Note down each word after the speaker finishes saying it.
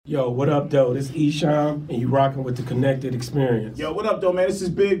Yo, what up, though? This is Esham, and you rocking with the Connected Experience. Yo, what up, though, man? This is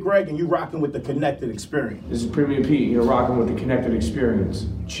Big Greg, and you rocking with the Connected Experience. This is Premier Pete, and you're rocking with the Connected Experience.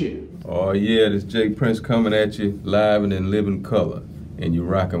 Chill. Oh yeah, this Jake Prince coming at you live and in living color, and you're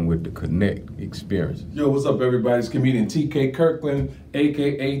rocking with the Connect Experience. Yo, what's up, everybody? It's comedian TK Kirkland,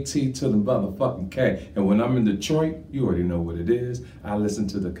 aka T to the motherfucking K. And when I'm in Detroit, you already know what it is. I listen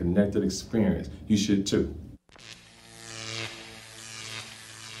to the Connected Experience. You should too.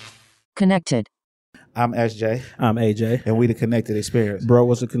 Connected. I'm SJ. I'm AJ. And we the Connected Experience. Bro,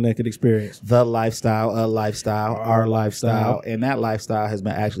 what's a Connected Experience? The lifestyle, a lifestyle, our lifestyle. And that lifestyle has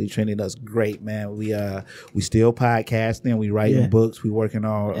been actually trending us great, man. We still podcasting, we writing books, we working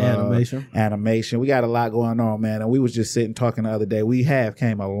on animation. We got a lot going on, man. And we was just sitting talking the other day. We have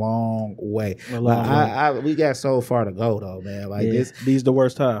came a long way. We got so far to go though, man. Like these the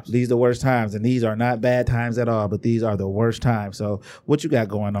worst times. These the worst times. And these are not bad times at all, but these are the worst times. So what you got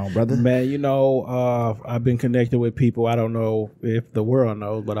going on, brother? Man, you know, I've been connected with people. I don't know if the world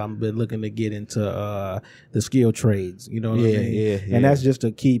knows, but I've been looking to get into the skill trades. You know what I mean? Yeah. And that's just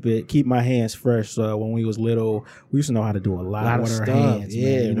to keep my hands fresh. When we was little, we used to know how to do a lot with our hands.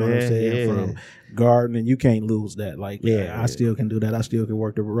 Man, you know what I'm saying? From gardening, you can't lose that. Like, I still can do that. I still can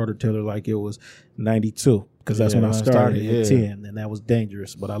work the rototiller like it was 92 because that's when I started at 10, and that was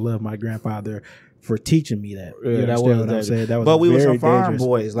dangerous. But I love my grandfather for teaching me that. That was what I'm saying. That was but we were some farm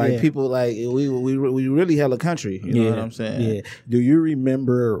boys. Like people like we really held a country. You know what I'm saying? Yeah. Do you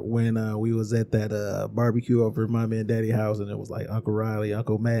remember when we was at that barbecue over at Mommy and Daddy house, and it was like Uncle Riley,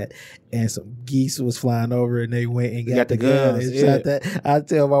 Uncle Matt, and some geese was flying over, and they went and got the guns and shot that. I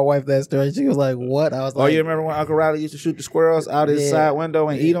tell my wife that story. She was like, "What?" I was like, "Oh, you remember when Uncle Riley used to shoot the squirrels out his side window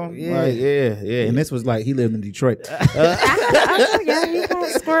and eat them?" Yeah. And this was like he lived in Detroit. Yeah, he got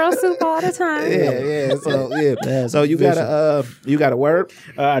squirrel soup all the time. So you got a word?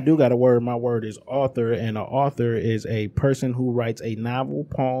 I do got a word. My word is author, and an author is a person who writes a novel,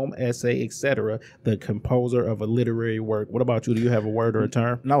 poem, essay, etc. The composer of a literary work. What about you? Do you have a word or a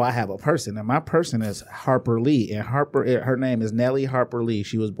term? No, I have a person, and my person is Harper Lee, and her name is Nellie Harper Lee.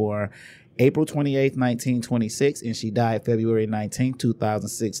 She was born April 28th, 1926, and she died February 19th,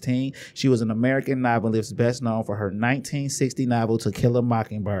 2016. She was an American novelist best known for her 1960 novel To Kill a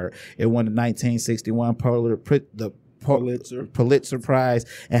Mockingbird. It won the 1961 Pulitzer Prize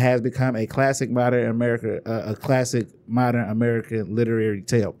and has become a classic modern American literary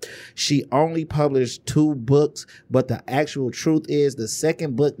tale. She only published 2 books, but the actual truth is the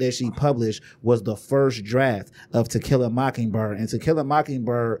second book that she published was the first draft of To Kill a Mockingbird. And To Kill a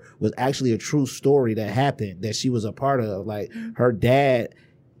Mockingbird was actually a true story that happened that she was a part of. Like her dad,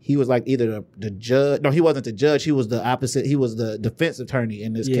 he was like either the judge. No, he wasn't the judge. He was the opposite. He was the defense attorney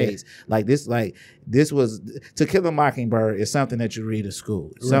in this case. This was To Kill a Mockingbird is something that you read in school,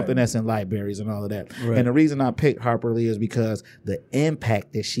 something that's in libraries and all of that. Right. And the reason I picked Harper Lee is because the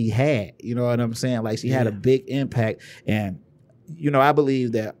impact that she had. You know what I'm saying? Like she had a big impact, and you know I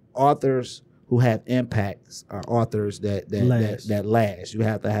believe that authors who have impacts are authors that last. You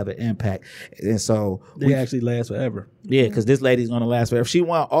have to have an impact, and so they actually last forever. Yeah, because this lady's gonna last forever. She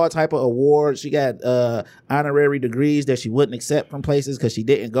won all type of awards. She got honorary degrees that she wouldn't accept from places because she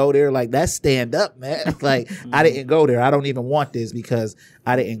didn't go there. Like that's stand up, man. Like I didn't go there. I don't even want this because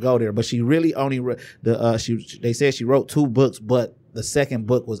I didn't go there. But she really only they said she wrote 2 books, but the second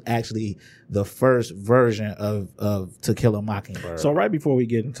book was actually the first version of To Kill a Mockingbird. So right before we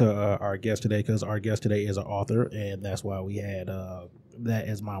get into our guest today, because our guest today is an author, and that's why we had that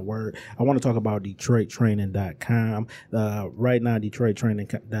as my word, I want to talk about DetroitTraining.com. Right now,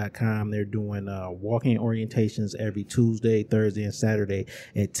 DetroitTraining.com, they're doing walk-in orientations every Tuesday, Thursday, and Saturday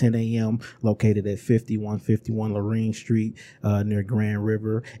at 10 a.m. located at 5151 Lorraine Street near Grand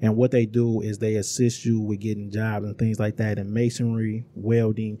River. And what they do is they assist you with getting jobs and things like that in masonry,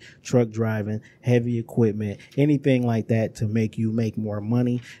 welding, truck driving, heavy equipment, anything like that to make you make more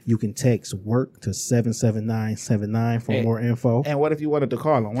money. You can text WORK to 77979 for more info. And what if you wanted to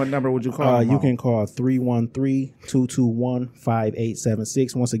call them? What number would you call them? You can call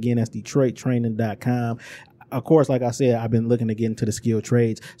 313-221-5876. Once again, that's DetroitTraining.com. Of course, like I said, I've been looking to get into the skilled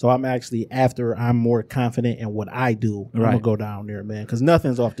trades. So I'm actually, after I'm more confident in what I do, I'm going to go down there, man, because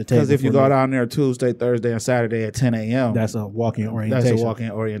nothing's off the table. Because if you go down there Tuesday, Thursday, and Saturday at 10 a.m. That's a walk-in orientation. That's a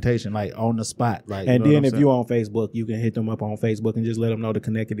walk-in orientation, like on the spot. Like, and then if you're on Facebook, you can hit them up on Facebook and just let them know the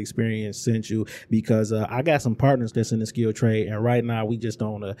Connected Experience sent you, because I got some partners that's in the skilled trade, and right now we just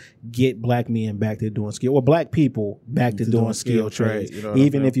don't get black men back to doing black people back to doing skilled trades. You know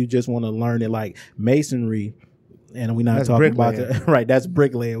even if you just want to learn it, like masonry. And we're not That's talking about bricklaying. right. That's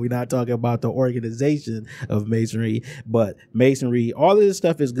bricklaying. We're not talking about the organization of masonry, but masonry. All of this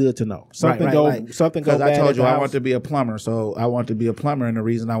stuff is good to know. Something something go Because I bad told at you the I house. want to be a plumber, so I want to be a plumber, and the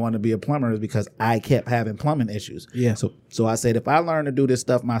reason I want to be a plumber is because I kept having plumbing issues. Yeah. So I said if I learn to do this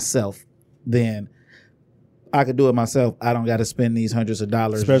stuff myself, then I could do it myself. I don't got to spend these hundreds of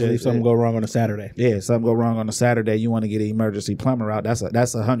dollars. Especially if something go wrong on a Saturday. Yeah, something go wrong on a Saturday. You want to get an emergency plumber out. That's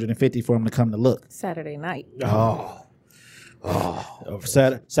 $150 for him to come to look. Saturday night.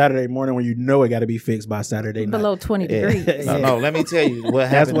 Saturday morning when you know it got to be fixed by Saturday night. Below 20 degrees. No, let me tell you what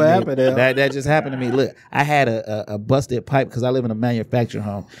happened. That's what to me. happened, yeah. That just happened to me. Look, I had a busted pipe because I live in a manufacturing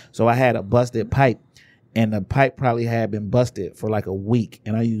home. So I had a busted pipe, and the pipe probably had been busted for like a week,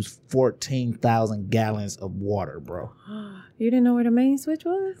 and I used 14,000 gallons of water, bro. You didn't know where the main switch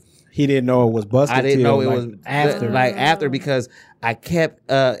was? He didn't know it was busted. I didn't know it till, was after because I kept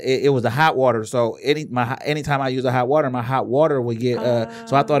it was the hot water. So anytime I use the hot water, my hot water would get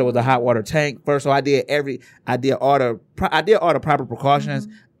so I thought it was a hot water tank first. So I did all the proper precautions.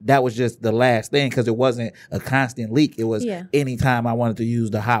 That was just the last thing because it wasn't a constant leak. It was anytime I wanted to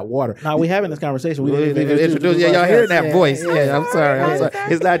use the hot water. Now we having this conversation. We didn't even introduce. Yeah, y'all hearing that voice? Yeah, I'm sorry.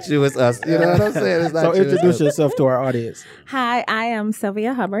 It's not you. It's us. You know what I'm saying? It's not So you. introduce yourself to our audience. Hi, I am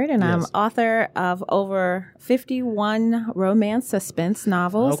Sylvia Hubbard, and I'm author of over 51 romance suspense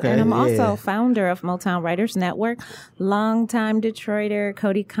novels. Okay, and I'm yeah. also founder of Motown Writers Network, longtime Detroiter,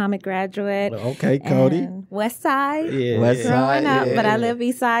 Cody comic graduate. Okay, Cody. And West Side. Yeah. West Growing Side, up, yeah, but I yeah. live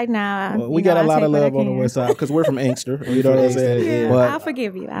East Side now. Well, we You know, got a I lot take of what I love on the can. west side because we're from Inkster. You know what I'm saying? Yeah, But I'll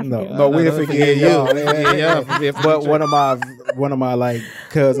forgive you. no, we'll forgive you. But one of my like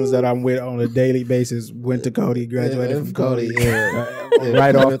cousins that I'm with on a daily basis went to Cody, graduated from Cody,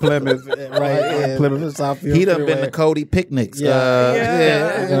 right off Plymouth, Plymouth, Southfield. He done been Freeway. to Cody picnics.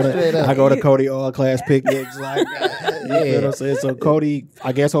 I go to Cody all class picnics. Like, you know what I'm saying? So Cody,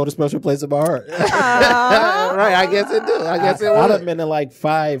 I guess, hold a special place in my heart. Right, I guess it do. I guess it I've would. been to like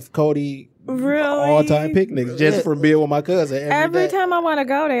 5 Cody Really? all-time picnics just for being with my cousin Every day. time I want to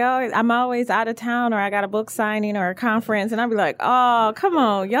go, I'm always out of town, or I got a book signing or a conference, and I'll be like, "Oh, come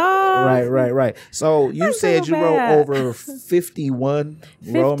on, y'all!" Right. So you That's said so you wrote bad. over 51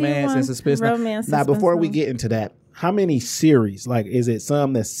 romance and suspense. romance Now, suspense before we novels. get into that, How many series? Like, is it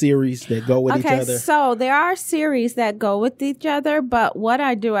some that's series that go with each Okay, other? so there are series that go with each other, but what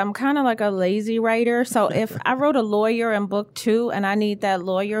I do, I'm kind of like a lazy writer. So if I wrote a lawyer in book 2 and I need that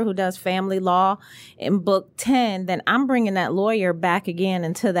lawyer who does family law in book 10, then I'm bringing that lawyer back again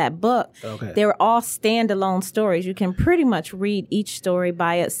into that book. Okay. They're all standalone stories. You can pretty much read each story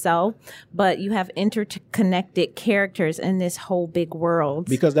by itself, but you have interconnected characters in this whole big world.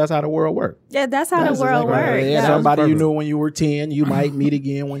 Because that's how the world works. Yeah, that's how the world works. Yeah, Somebody you perfect. knew when you were 10, you might meet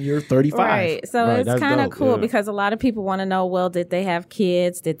again when you're 35. Right. So Right, it's that's kind of dope, cool yeah. because a lot of people want to know, well, did they have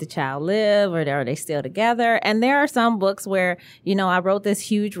kids? Did the child live, or are they still together? And there are some books where, I wrote this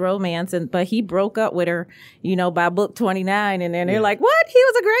huge romance, but he broke up with her, by book 29. And then they're like, what? He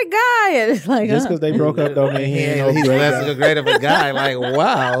was a great guy. And it's like, Just because they broke up don't mean he ain't no he's great less guy. a great of a guy. Like,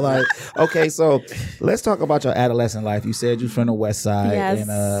 wow. Like, okay, so let's talk about your adolescent life. You said you're from the West Side. Yes.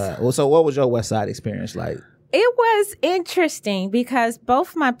 And so what was your West Side experience like? It was interesting because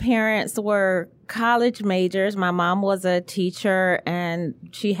both my parents were college majors. My mom was a teacher and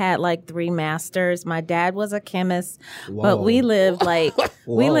she had like 3 masters. My dad was a chemist, but we lived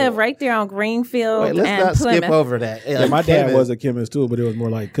we lived right there on Greenfield Wait, let's and not Plymouth. skip over that. Yeah, my dad was a chemist too, but it was more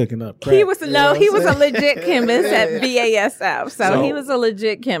like cooking up crack. He was a legit chemist at BASF. So he was a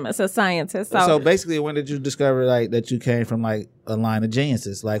legit chemist, a scientist. So basically, when did you discover like that you came from like a line of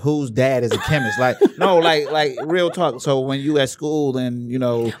geniuses? Like, whose dad is a chemist? Like, no, like real talk. So when you at school and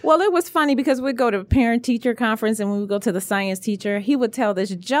Well, it was funny because we'd go to parent teacher conference and we would go to the science teacher. He would tell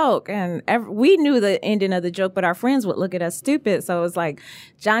this joke and we knew the ending of the joke, but our friends would look at us stupid. So it was like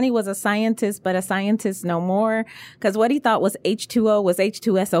Johnny was a scientist, but a scientist no more, because what he thought was H2O was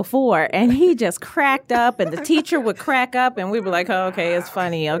H2SO4, and he just cracked up, and the teacher would crack up, and we were like, oh, okay, it's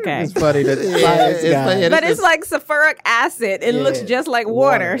funny, okay. It's funny that science guy. But it's like sulfuric acid. It looks just like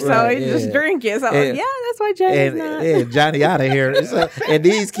water. So right, you just drink it. So And- that's why Johnny's not. and Johnny out of here. And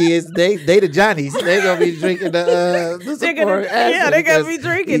these kids, they the Johnnies. They gonna be drinking the They're gonna- sulfuric acid yeah, they're gonna because be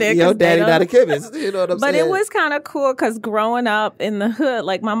drinking it Your 'cause they daddy don't- not a chemist. You know what I'm But saying? it was kind of cool because growing up in the hood,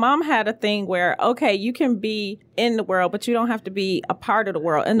 like my mom had a thing where, okay, you can be in the world, but you don't have to be a part of the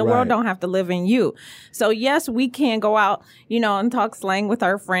world. And the world don't have to live in you. So yes, we can go out, and talk slang with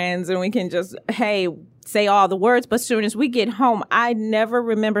our friends, and we can just, hey, say all the words. But as soon as we get home, I never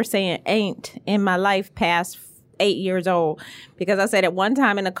remember saying ain't in my life past 8 years old. Because I said at one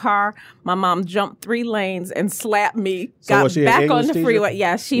time in the car, my mom jumped 3 lanes and slapped me, So got was she an back on English the teacher? freeway.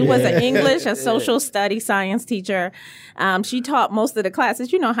 Yeah, she was an English, a social studies science teacher. She taught most of the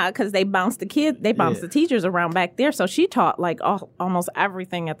classes. You know how, because they bounced the teachers around back there. So she taught like almost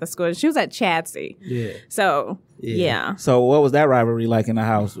everything at the school. She was at Chadsey. Yeah. So, yeah. So what was that rivalry like in the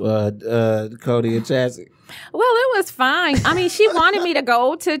house, Cody and Chassie? Well, it was fine. I mean, she wanted me to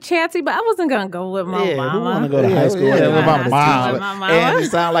go to Chadsey, but I wasn't going to go with my Yeah, who mama. want to go to high school yeah, with my my teacher, mom? my mama. And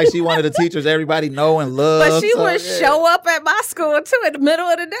it sounded like she wanted the teachers everybody know and love. But she so, would yeah. show up at my school, too, in the middle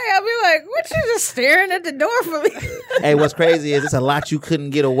of the day. I'd be like, what, you just staring at the door for me? Hey, what's crazy is it's a lot you couldn't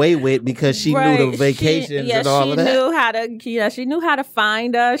get away with because she knew the vacations and all of that. She knew how to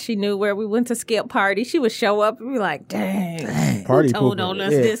find us. She knew where we went to skip parties. She would show up and be like, dang, Party who told pooper. on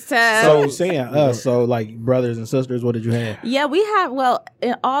us Yeah. this time? So saying us, so like brothers and sisters, what did you have? Yeah, we have,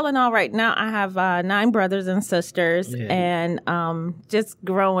 all in all right now, I have 9 brothers and sisters. Yeah. And just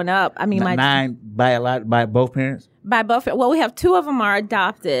growing up, I mean, 9 by both parents? by both, we have 2 of them are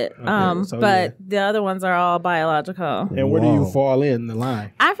adopted, so but the other ones are all biological. And where do you Whoa. fall in the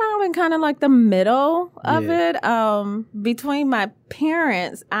line? I found in kind of like the middle of Yeah. it. Between my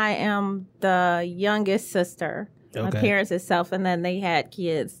parents, I am the youngest sister. My Okay. parents itself, and then they had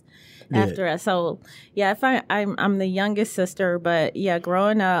kids after us. So yeah, I'm the youngest sister, but yeah,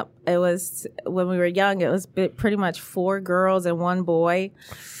 growing up, it was when we were young, it was pretty much 4 girls and 1 boy.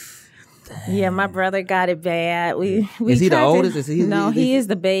 Yeah, my brother got it bad. We Is he the tried to- oldest? Is he- No, is he he- is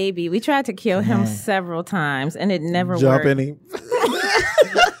the baby. We tried to kill him several times, and it never Jump worked. in him.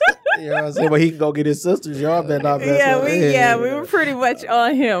 You know what I'm saying? But he can go get his sisters. Y'all better not mess Yeah, up. we were pretty much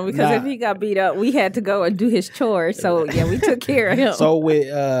on him because Nah. if he got beat up, we had to go and do his chores. So yeah, we took care of him. So with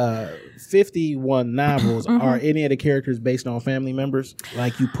 51 novels, Mm-hmm. are any of the characters based on family members?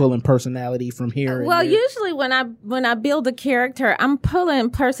 Like you pulling personality from here? and Well, there? usually when I build a character, I'm pulling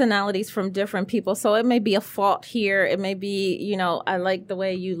personalities from different people. So it may be a fault here. It may be, I like the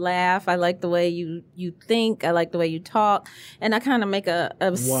way you laugh. I like the way you think. I like the way you talk. And I kind of make a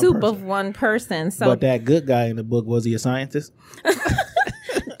soup of one person. So But that good guy in the book, was he a scientist?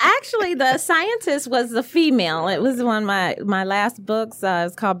 actually, the scientist was the female. It was one of my last books.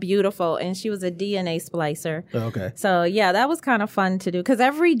 It's called Beautiful, and she was a DNA splicer. Oh, okay. So yeah, that was kind of fun to do because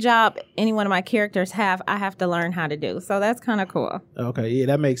every job any one of my characters have, I have to learn how to do. So that's kind of cool. Okay, yeah,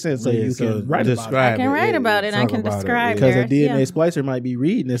 that makes sense. So Yeah, you so can write about it. describe I can write about it. And I talk can about it, describe Because it. a DNA splicer might be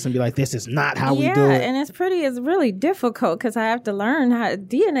reading this and be like, this is not how we do it. and it's really difficult because I have to learn how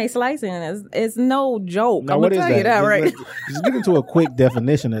DNA slicing is no joke. Now, I'm what gonna is tell you that right. Just get into a quick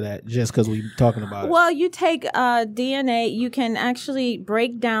definition of that, just because we're talking about it. Well, you take DNA, you can actually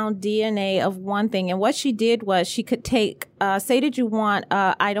break down DNA of one thing. And what she did was she could take, say that you want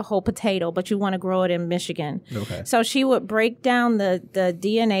Idaho potato, but you want to grow it in Michigan. Okay. So she would break down the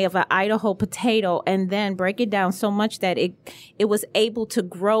DNA of an Idaho potato and then break it down so much that it was able to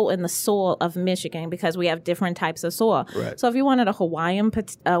grow in the soil of Michigan because we have different types of soil. Right. So if you wanted a Hawaiian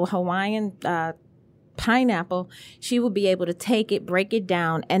pineapple, she would be able to take it, break it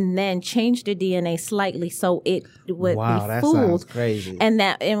down, and then change the DNA slightly so it would Wow, be that food. sounds crazy. And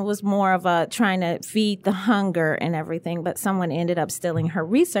that it was more of a trying to feed the hunger and everything, but someone ended up stealing her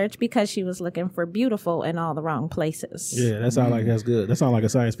research because she was looking for beautiful in all the wrong places. Yeah, that sounds like that's good. That sounds like a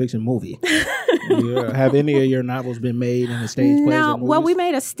science fiction movie. Yeah. Have any of your novels been made in a stage plays No, or movies? well, we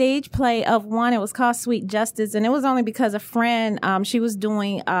made a stage play of one. It was called Sweet Justice, and it was only because a friend, she was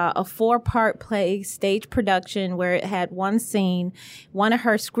doing a 4-part play stage production where it had one scene. One of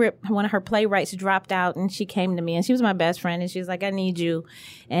her playwrights dropped out, and she came to me, and she was my best friend, and she was like, I need you.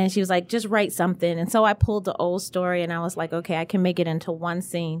 And she was like, just write something. And so I pulled the old story, and I was like, okay, I can make it into one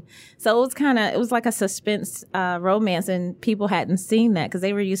scene. So it was like a suspense romance, and people hadn't seen that because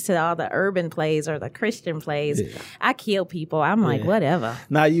they were used to all the urban plays or the Christian plays. Yeah. I kill people. I'm like, whatever.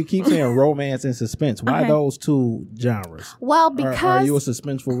 Now, you keep saying romance and suspense. Why Okay. those two genres? Well, Are because you a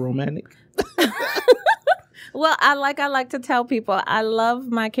suspenseful romantic? well, I like to tell people I love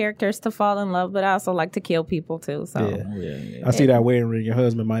my characters to fall in love, but I also like to kill people too. So Yeah. I see that wedding ring. Your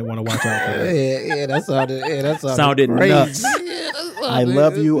husband might want to watch out for that. Yeah, that sounded Sounded crazy. nuts. I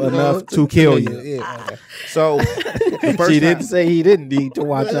love you enough to kill you. Yeah, okay. So the first She time- didn't say he didn't need to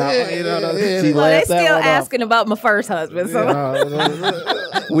watch out. You know, she well, they laughed that still one off. asking about my first husband. So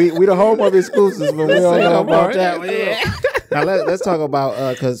We the home of exclusives, but we don't know about that one. yeah. Now let's talk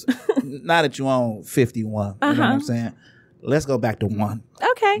about because now that you own 51, you know what I'm saying? Let's go back to 1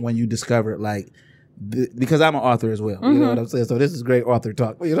 Okay. when you discovered because I'm an author as well. You know what I'm saying? So this is great author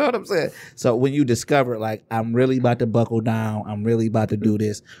talk. You know what I'm saying? So when you discovered I'm really about to buckle down, I'm really about to do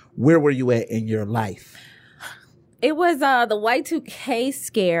this, where were you at in your life? It was the Y2K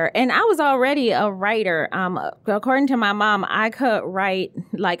scare, and I was already a writer. According to my mom, I could write,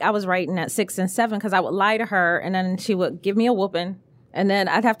 like I was writing at 6 and 7 because I would lie to her, and then she would give me a whooping. And then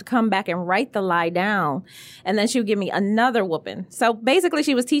I'd have to come back and write the lie down. And then she would give me another whooping. So basically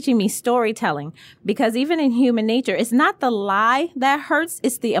she was teaching me storytelling, because even in human nature, it's not the lie that hurts.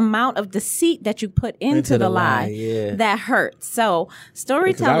 It's the amount of deceit that you put into the lie that hurts. So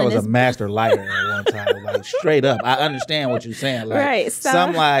storytelling I was a master liar at one time. Like straight up. I understand what you're saying. Like, right. So,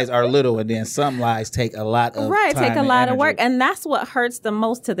 some lies are little, and then some lies take a lot of time take a lot of work. energy. And that's what hurts the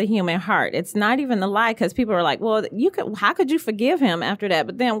most to the human heart. It's not even the lie, because people are like, well, how could you forgive him after that?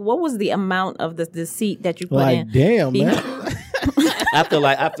 But then what was the amount of the deceit that you put in? Damn, man. I feel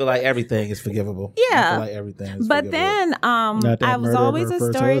like everything is forgivable. Yeah. I feel like everything is but forgivable. then I was always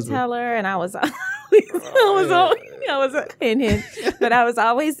a storyteller, and I was but I was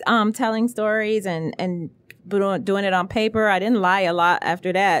always telling stories and doing it on paper. I didn't lie a lot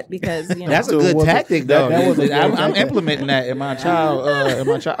after that, because that's a good tactic, though. I'm implementing that in my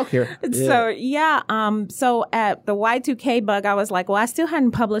child care. So so at the Y2K bug, I was like, well, I still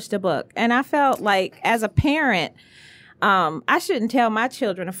hadn't published a book, and I felt like as a parent, I shouldn't tell my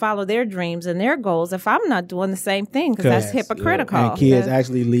children to follow their dreams and their goals if I'm not doing the same thing, because that's hypocritical. And kids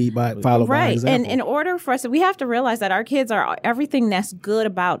actually follow by example. And in order for us, we have to realize that our kids are everything that's good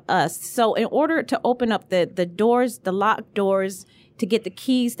about us. So in order to open up the doors, the locked doors, to get the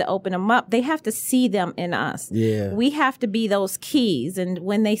keys to open them up, they have to see them in us. Yeah. We have to be those keys. And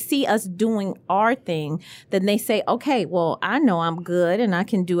when they see us doing our thing, then they say, okay, well, I know I'm good and I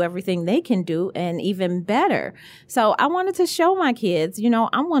can do everything they can do and even better. So I wanted to show my kids,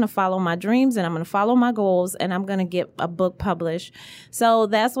 I'm going to follow my dreams and I'm going to follow my goals and I'm going to get a book published. So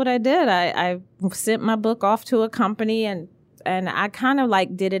that's what I did. I sent my book off to a company, and I kind of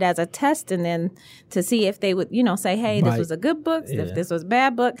like did it as a test, and then to see if they would, say, hey, this was a good book, if this was a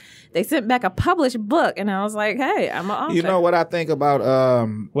bad book. They sent back a published book, and I was like, hey, I'm an author. You know what I think about?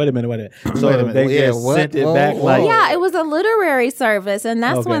 Wait a minute. So they just sent it back like... Yeah, it was a literary service, and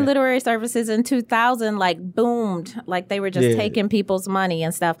that's when literary services in 2000 boomed. Like they were just taking people's money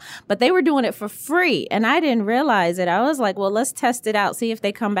and stuff, but they were doing it for free, and I didn't realize it. I was like, well, let's test it out, see if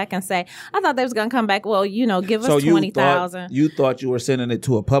they come back and say, I thought they was going to come back, well, give us 20,000. You thought you were sending it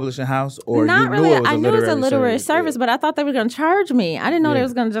to a publishing house, or not you really? knew it was I knew it was a literary service, but I thought they were going to charge me. I didn't know they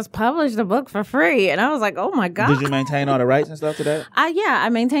was going to just publish the book for free, and I was like, oh my god! Did you maintain all the rights and stuff to that? I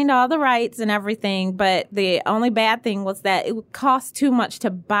maintained all the rights and everything, but the only bad thing was that it would cost too much to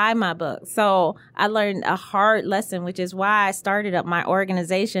buy my book. So I learned a hard lesson, which is why I started up my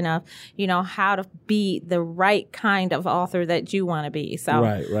organization of how to be the right kind of author that you want to be. So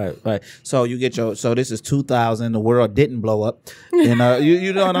right. So you get so this is 2000. The world didn't blow up, and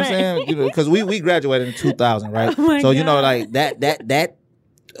you know what I'm saying? Because we graduated in 2000, right? Oh so God. Like that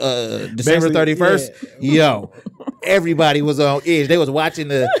December 31st, everybody was on edge. They was watching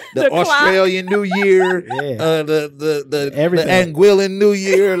the Australian New Year, the Anguillan New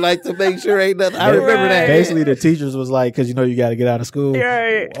Year, like to make sure ain't nothing. I remember that. Basically, the teachers was like, because you got to get out of school.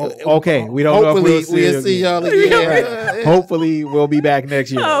 Right. Okay, we don't know if we'll see y'all again. Hopefully, we'll be back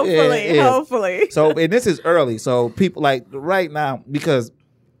next year. Hopefully. So, and this is early. So people like right now, because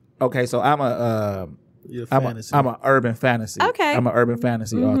so I'm an urban fantasy. Okay. I'm an urban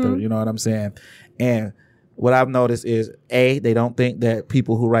fantasy author. You know what I'm saying? And what I've noticed is, they don't think that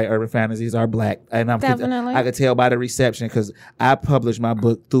people who write urban fantasies are black. And I could tell by the reception, because I published my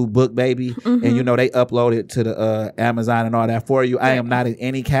book through BookBaby, and they upload it to the Amazon and all that for you. I am not in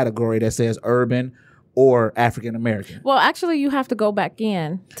any category that says urban or African American. Well, actually, you have to go back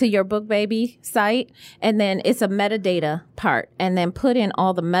in to your BookBaby site, and then it's a metadata part, and then put in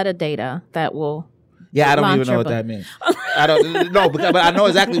all the metadata that will. Yeah, I don't even know what that means. I don't know, but I know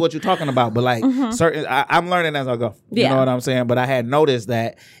exactly what you're talking about. But like certain, I'm learning as I go. You know what I'm saying? But I had noticed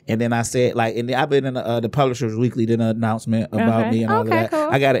that, and then I said I've been in the Publishers Weekly did an announcement about me and all of that. Cool.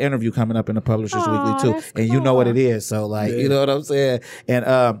 I got an interview coming up in the Publishers Weekly too, and you know what it is. So like, you know what I'm saying?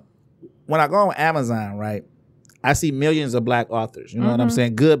 And when I go on Amazon, right, I see millions of black authors. You know what I'm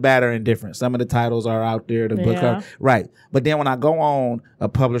saying? Good, bad, or indifferent. Some of the titles are out there. The book cover, right? But then when I go on a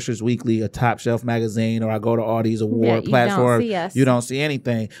Publishers Weekly, a Top Shelf magazine, or I go to all these award platforms, you don't see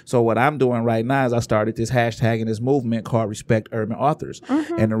anything. So what I'm doing right now is I started this hashtag and this movement called Respect Urban Authors.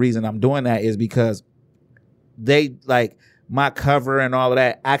 And the reason I'm doing that is because they my cover and all of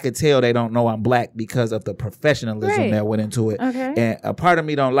that, I could tell they don't know I'm black because of the professionalism Right. that went into it. Okay. And a part of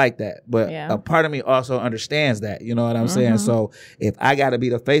me don't like that, but Yeah. a part of me also understands that. You know what I'm saying? So if I got to be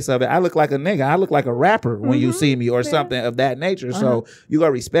the face of it, I look like a nigga. I look like a rapper when you see me or something of that nature. So you got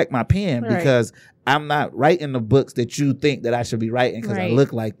to respect my pen Right. because I'm not writing the books that you think that I should be writing because I Right.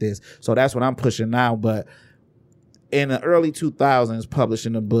 look like this. So that's what I'm pushing now. But in the early 2000s,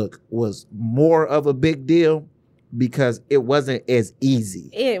 publishing a book was more of a big deal because it wasn't as easy.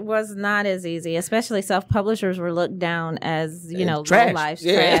 It was not as easy, especially self-publishers were looked down as, Trash. low life,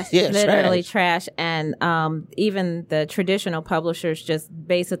 Yeah, trash, yeah, literally trash. And even the traditional publishers just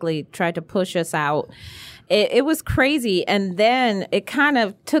basically tried to push us out. It was crazy. And then it kind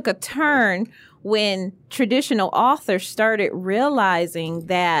of took a turn when traditional authors started realizing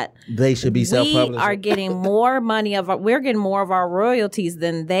that They should be we self-published. are getting more money we're getting more of our royalties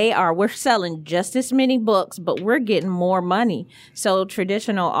than they are. We're selling just as many books, but we're getting more money. So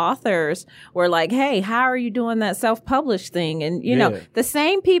traditional authors were like, hey, how are you doing that self-published thing? And you know, the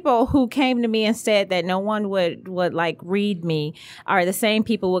same people who came to me and said that no one would like read me are the same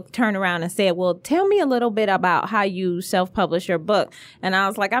people would turn around and say, well, tell me a little bit about how you self-publish your book. And I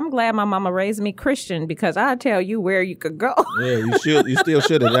was like, I'm glad my mama raised me Christian because I'll tell you where you could go. Yeah, you should. You still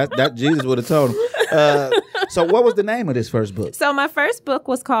should have. That Jesus would have told him. So what was the name of this first book? So my first book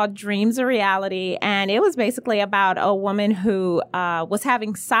was called Dreams of Reality, and it was basically about a woman who was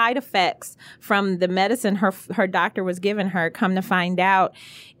having side effects from the medicine her doctor was giving her. Come to find out,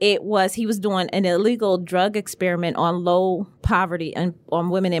 he was doing an illegal drug experiment on low poverty and on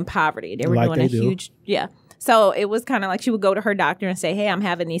women in poverty. They were Like doing they a do. huge So it was kind of like she would go to her doctor and say, hey, I'm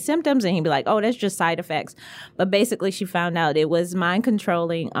having these symptoms. And he'd be like, oh, that's just side effects. But basically, she found out it was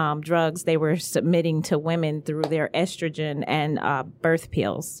mind-controlling drugs they were submitting to women through their estrogen and birth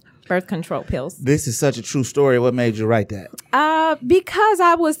control pills. This is such a true story. What made you write that? Because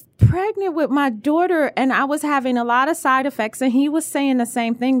I was pregnant with my daughter and I was having a lot of side effects, and he was saying the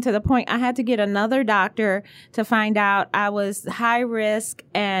same thing to the point I had to get another doctor to find out I was high risk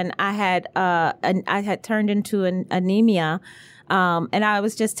and I had turned into an anemia. And I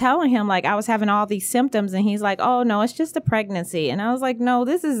was just telling him, like, I was having all these symptoms, and he's like, oh, no, it's just the pregnancy. And I was like, no,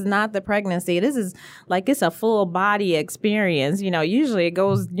 this is not the pregnancy. This is like, it's a full body experience. Usually it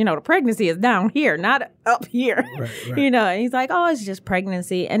goes, the pregnancy is down here, not up here, Right. and he's like, oh, it's just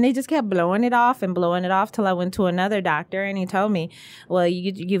pregnancy. And they just kept blowing it off till I went to another doctor, and he told me, well,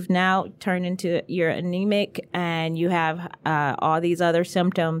 you've now turned into, you're anemic, and you have all these other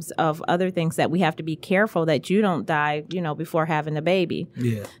symptoms of other things that we have to be careful that you don't die, before having the baby.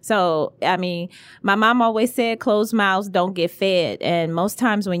 Yeah. So, I mean, my mom always said closed mouths don't get fed. And most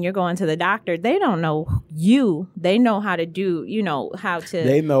times when you're going to the doctor, they don't know you. They know how to do, how to.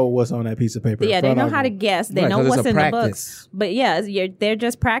 They know what's on that piece of paper. Yeah, they know how to guess. They Right, know 'cause it's what's a in practice. the books. But yeah, they're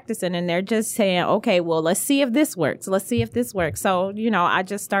just practicing, and they're just saying, okay, well, let's see if this works. Let's see if this works. So, I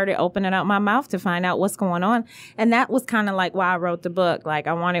just started opening up my mouth to find out what's going on. And that was kind of like why I wrote the book. Like,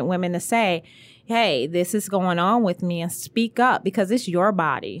 I wanted women to say, hey, this is going on with me, and speak up because it's your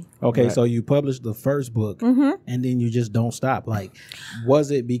body. Okay, so you published the first book, and then you just don't stop. Like,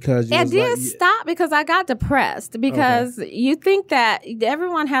 was it because you I was did like, stop because I got depressed because you think that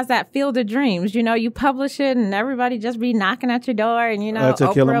everyone has that field of dreams. You publish it and everybody just be knocking at your door, and To Kill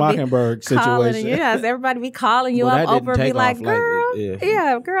a Oprah will be Mockingbird calling, situation. and, yes, everybody be calling you Well, up. that didn't Oprah be take like, off like girl, it,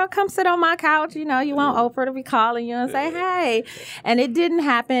 yeah. girl, come sit on my couch. You want Oprah to be calling you and say, hey, and it didn't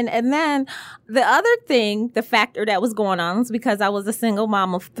happen. And then the other thing, the factor that was going on was because I was a single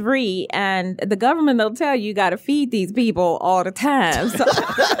mom of 3, and the government, they'll tell you got to feed these people all the time.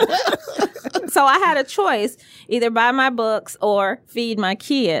 So I had a choice, either buy my books or feed my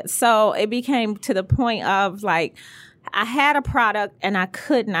kids. So it became to the point of like, I had a product and I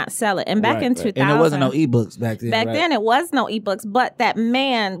could not sell it. And back in 2000. And there wasn't no ebooks back then. Back right? then, it was no ebooks, but that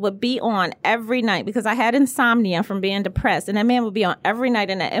man would be on every night because I had insomnia from being depressed. And that man would be on every night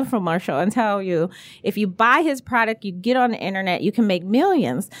in an infomercial and tell you, if you buy his product, you get on the internet, you can make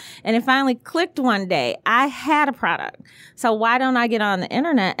millions. And it finally clicked one day. I had a product. So why don't I get on the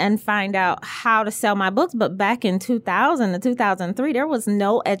internet and find out how to sell my books? But back in 2000 to 2003, there was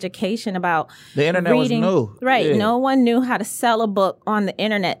no education about The internet reading. was new. Right. Yeah. No one knew how to sell a book on the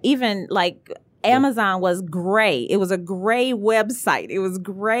internet. Even like Amazon was gray. It was a gray website. It was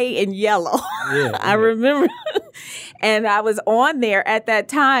gray and yellow. Yeah, I remember. And I was on there at that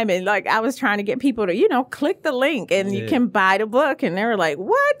time, and like I was trying to get people to, click the link and you can buy the book. And they were like,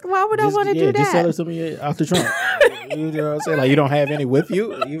 what? Why would I want to do that? Just sell it to me off the trunk. You know what I'm saying? Like, you don't have any with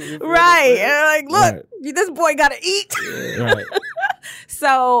you? You Right. And like, look, Right. this boy got to eat. Right.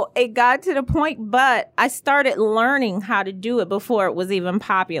 So it got to the point, but I started learning how to do it before it was even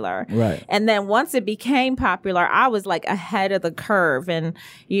popular. Right. And then once it became popular, I was like ahead of the curve. And,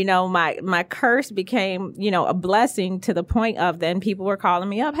 you know, my curse became, you know, a blessing to the point of then people were calling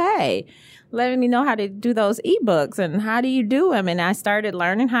me up, hey, letting me know how to do those ebooks and how do you do them. And I started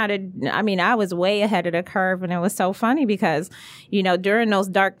learning how to, I mean, I was way ahead of the curve, and it was so funny because, you know, during those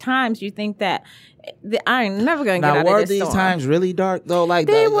dark times, you think that I ain't never going to get out of this Now, were these storm. times really dark though? Like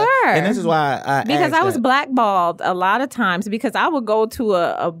They were. And this is why because I was that. blackballed a lot of times because I would go to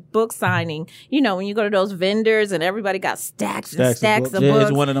a book signing. You know, when you go to those vendors and everybody got stacks and stacks of Yeah, books.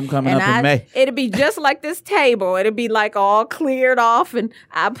 it's one of them coming and up in May. It'd be just like this table. It'd be like all cleared off, and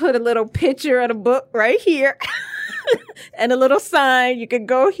I put a little picture of the book right here. And a little sign, you could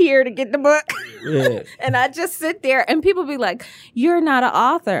go here to get the book. Yeah. And I just sit there and people be like, you're not an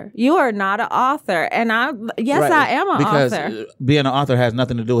author. You are not an author. And I am an because author. Because being an author has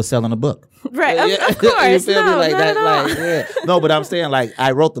nothing to do with selling a book. Right. Yeah. Of course. You feel me? No, Like not that, at all. like, yeah. No, but I'm saying like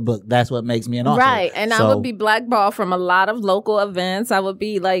I wrote the book. That's what makes me an author. Right. And I So- would be blackballed from a lot of local events. I would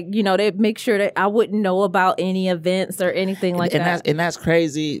be like, you know, they'd make sure that I wouldn't know about any events or anything like that. And that's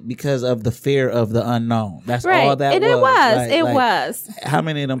crazy because of the fear of the unknown. That's Right. all that And was. it was. Like- It like, was. How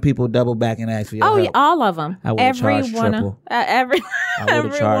many of them people double back and ask for your Oh, help? yeah, all of them. I would've charged triple. Every I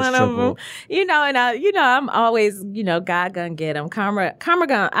would've charged one of them. triple. You know, and I'm always, you know, God gonna get them. Karma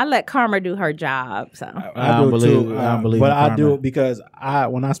gonna. I let karma do her job. So I don't believe- too, I don't believe but in I karma. do it because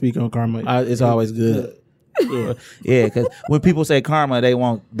when I speak on karma, It's always good. Yeah, because when people say karma, they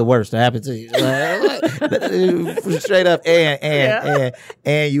want the worst to happen to you. Straight up,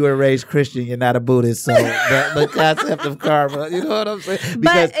 and you were raised Christian, you're not a Buddhist, so the concept of karma, you know what I'm saying?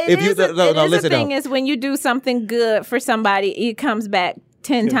 Because but if you the thing is when you do something good for somebody, it comes back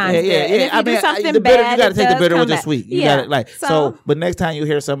 10 times. yeah. And if you do something the bitter, bad, you got to it take the does bitter come with the back. sweet. You Yeah. got to like so. But next time you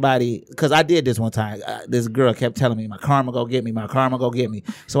hear somebody, because I did this one time, this girl kept telling me, "My karma go get me. My karma go get me."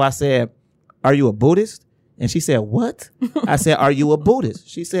 So I said, "Are you a Buddhist?" And she said, "What?" I said, "Are you a Buddhist?"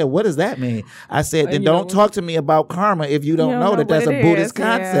 She said, "What does that mean?" I said, "Then don't talk to me about karma if you don't know that that's a Buddhist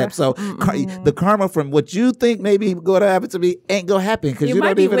concept." So the karma from what you think maybe going to happen to me ain't going to happen because You you might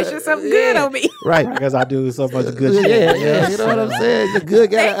don't be even wishing something good on me. right. because I do so much good shit. Yeah, you know what I'm saying? The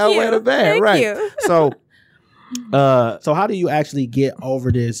good got Thank to outweigh you. the bad, Thank right? you. So, So how do you actually get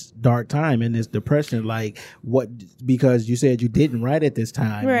over this dark time and this depression? Like what? Because you said you didn't write at this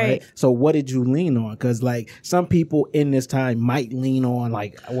time, right? So what did you lean on? Because like some people in this time might lean on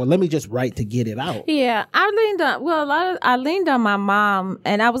like, well, let me just write to get it out. Yeah, I leaned on my mom,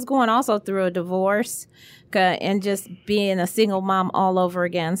 and I was going also through a divorce. And just being a single mom all over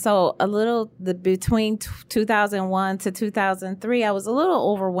again. So between 2001 to 2003, I was a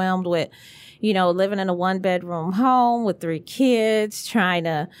little overwhelmed with, you know, living in a 1-bedroom home with 3 kids, trying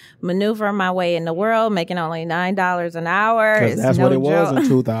to maneuver my way in the world, making only $9 an hour. Because that's no what it was joke. in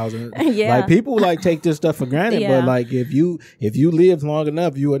 2000. Yeah. Like people like take this stuff for granted, Yeah. but like if you lived long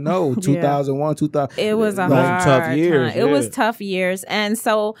enough, you would know 2001, 2000. It was a like, hard tough years, time. It was yeah. tough years. And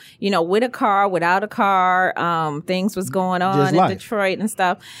so, you know, with a car, without a car, things was going on Just in life. Detroit and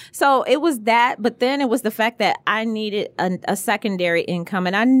stuff. So it was that, but then it was the fact that I needed a secondary income,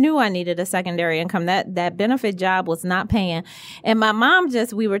 and I knew I needed a secondary income. That benefit job was not paying. And my mom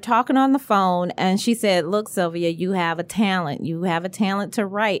we were talking on the phone, and she said, "Look, Sylvia, you have a talent. You have a talent to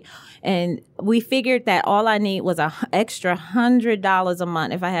write." And we figured that all I need was an extra $100 a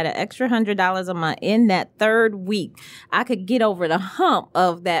month. If I had an extra $100 a month in that third week, I could get over the hump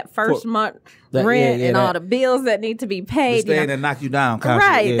of that first month rent and all the bills that need to be paid. This thing that knock you down,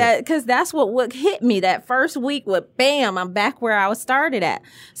 constantly, Right, yeah. because that's what hit me that first week. With bam, I'm back where I was started at.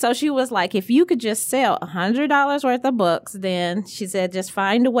 So she was like, if you could just sell $100 worth of books, then she said, just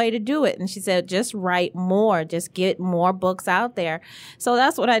find a way to do it. And she said, just write more, just get more books out there. So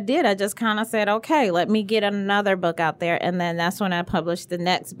that's what I did. I just kind of said, okay, let me get another book out there. And then that's when I published the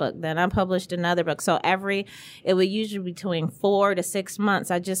next book. Then I published another book. So it would usually between 4 to 6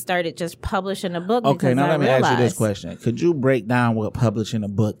 months. I just started just publishing a book. Okay, now because let me I ask you this realized- question. Could you break down what publishing a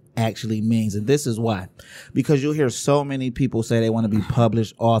book actually means? And this is why. Because you'll hear so many people say they want to be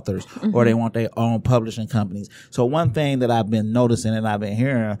published authors or they want their own publishing companies. So one thing that I've been noticing and I've been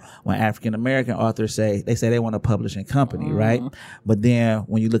hearing when African American authors say they want a publishing company, right? But then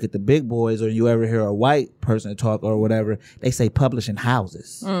when you look at the big boys or you ever hear a white person talk or whatever, they say publishing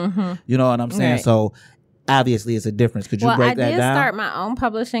houses. You know what I'm saying? Right. So obviously it's a difference. Could you break that I did down? start my own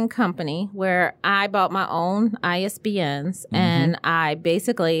publishing company where I bought my own ISBNs and I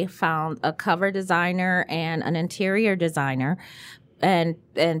basically found a cover designer and an interior designer. and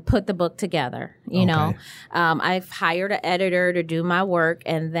put the book together. You know, I've hired an editor to do my work,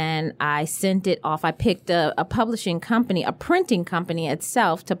 and then I sent it off. I picked a publishing company, a printing company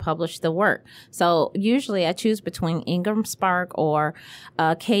itself, to publish the work. So usually I choose between Ingram Spark or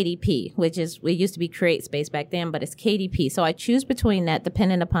KDP, which is, it used to be Create Space back then, but it's KDP. So I choose between that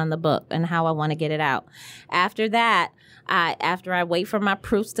depending upon the book and how I want to get it out. After that, after I wait for my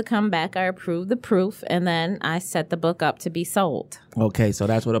proofs to come back, I approve the proof, and then I set the book up to be sold. Okay, so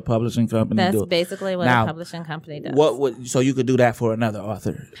that's what a publishing company That's do. basically what Now, a publishing company does. So you could do that for another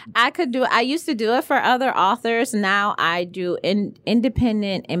author? I used to do it for other authors. Now I do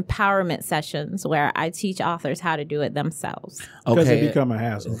independent empowerment sessions where I teach authors how to do it themselves. Because Okay. it become a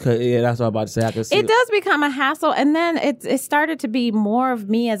hassle. Yeah, that's what I'm about to say. I can see It does become a hassle, and then it started to be more of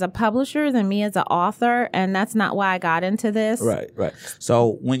me as a publisher than me as an author, and that's not why I got into this. Right.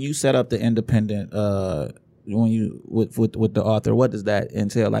 So when you set up the independent, when you with the author, what does that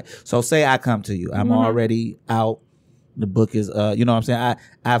entail? Like, so say I come to you, I'm already out. The book is, you know what I'm saying?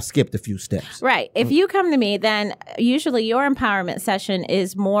 I've skipped a few steps. Right. If you come to me, then usually your empowerment session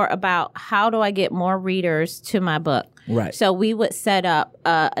is more about how do I get more readers to my book. Right. So we would set up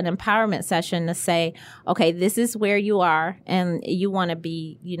an empowerment session to say, okay, this is where you are, and you want to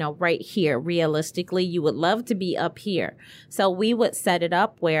be, right here. Realistically, you would love to be up here. So we would set it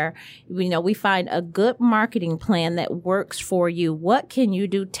up where, we find a good marketing plan that works for you. What can you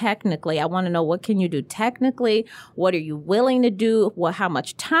do technically? I want to know, what can you do technically? What are you willing to do? How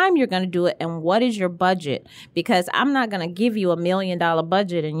much time you're going to do it, and what is your budget? Because I'm not going to give you $1 million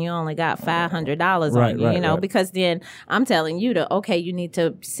budget and you only got $500 on you, right. because then I'm telling you you need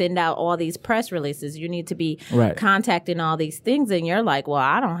to send out all these press releases. You need to be contacting all these things. And you're like, well,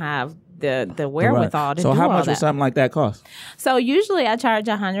 I don't have the wherewithal to do all that. So how much would something like that cost? So usually I charge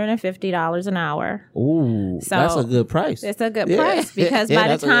 $150 an hour. Ooh, So that's a good price. It's a good price because by the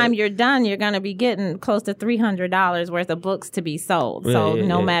that's time you're done, you're going to be getting close to $300 worth of books to be sold. So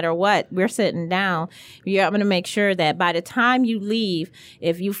no matter what, we're sitting down. I'm going to make sure that by the time you leave,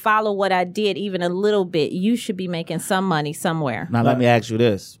 if you follow what I did even a little bit, you should be making some money somewhere. Now let me ask you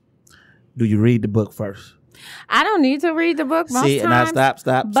this: do you read the book first? I don't need to read the book most times. Now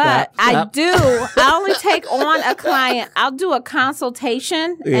stop. But I do. I only take on a client. I'll do a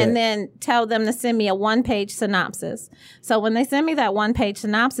consultation and then tell them to send me a 1-page synopsis. So when they send me that 1-page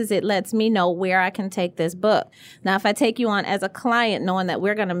synopsis, it lets me know where I can take this book. Now, if I take you on as a client, knowing that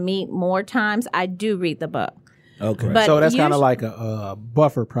we're going to meet more times, I do read the book. Okay. But so that's kind of like a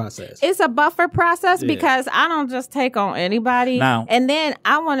buffer process. It's a buffer process because I don't just take on anybody. Now, and then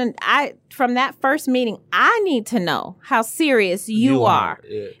from that first meeting, I need to know how serious you are.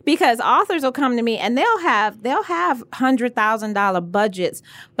 Yeah. Because authors will come to me and they'll have $100,000 budgets,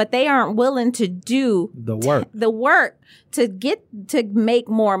 but they aren't willing to do the work to make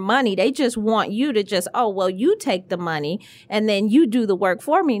more money. They just want you to just, you take the money and then you do the work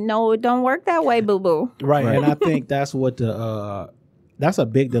for me. No, it don't work that way, boo-boo. Right. And I think that's what that's a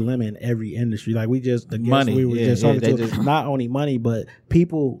big dilemma in every industry. Like we were just talking to not only money, but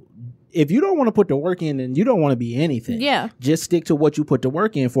people. If you don't want to put the work in, then you don't want to be anything. Yeah. Just stick to what you put the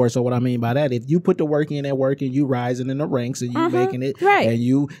work in for. So what I mean by that, if you put the work in at work and you rising in the ranks and you making it, and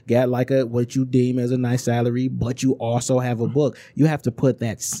you got like what you deem as a nice salary, but you also have a book, you have to put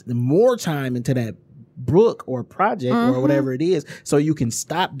that more time into that book or project or whatever it is, so you can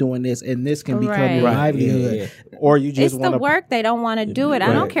stop doing this and this can become your livelihood. Or you just want the work, they don't want to do it.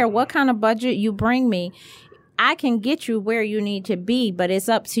 I don't care what kind of budget you bring me. I can get you where you need to be, but it's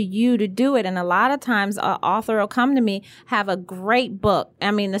up to you to do it. And a lot of times an author will come to me, have a great book. I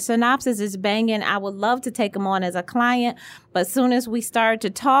mean, the synopsis is banging. I would love to take them on as a client, but as soon as we start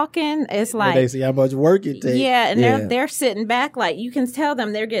to talking, it's like... They see how much work it takes. Yeah, and they're sitting back like, you can tell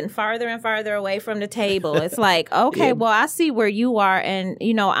them they're getting farther and farther away from the table. It's like, okay, well, I see where you are, and,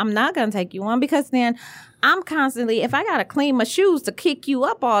 I'm not going to take you on because then... I'm constantly, if I got to clean my shoes to kick you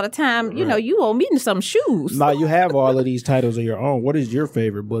up all the time, you owe me some shoes. Now, you have all of these titles of your own. What is your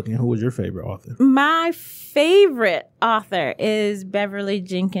favorite book and who is your favorite author? My favorite author is Beverly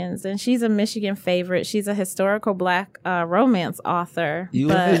Jenkins, and she's a Michigan favorite. She's a historical Black romance author. You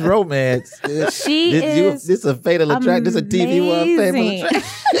and this romance. This is a fatal attraction. This is a TV one fatal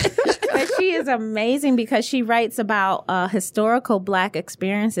attraction. But she is amazing because she writes about historical Black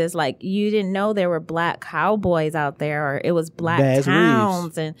experiences. Like, you didn't know there were Black cowboys out there, or it was Black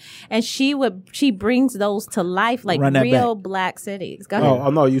towns, and she brings those to life, like real Black cities. Go ahead. Oh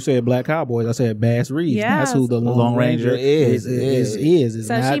no, you said Black cowboys. I said Bass Reeves. Yeah. That's who the Lone Ranger is.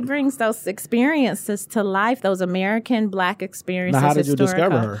 So she brings those experiences to life, those American Black experiences. Now, how did you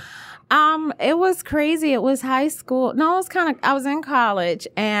discover her? It was crazy. It was high school. No, it was I was in college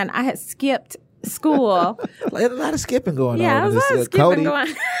and I had skipped school. A lot of skipping going on. Yeah, a lot of skipping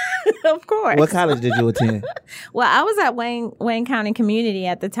going. Of course. What college did you attend? Well, I was at Wayne County Community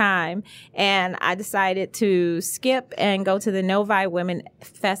at the time, and I decided to skip and go to the Novi Women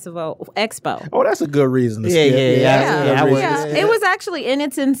Festival Expo. Oh, that's a good reason to Yeah, skip. Yeah. It was actually in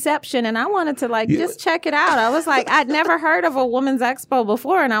its inception, and I wanted to just check it out. I was like, I'd never heard of a women's expo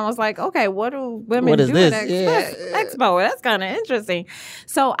before, and I was like, okay, what do women do at expo? That's kind of interesting.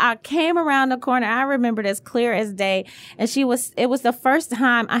 So I came around the corner. I remembered as clear as day, and it was the first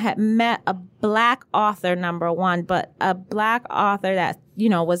time I had met a black author, number one, but a black author that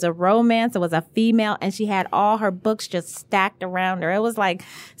was a romance. It was a female, and she had all her books just stacked around her. It was like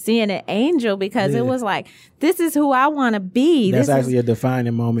seeing an angel because it was like, this is who I want to be. That's actually a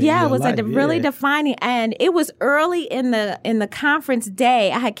defining moment. Yeah, in it was life. really defining, and it was early in the conference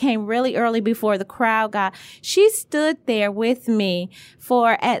day. I had came really early before the crowd got. She stood there with me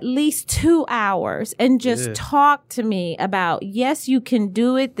for at least 2 hours and just talked to me about, yes, you can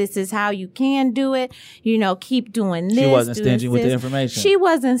do it. This is how you can do it. Keep doing this. She wasn't stingy with the information. She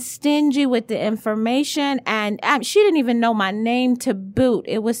wasn't stingy with the information, and she didn't even know my name to boot.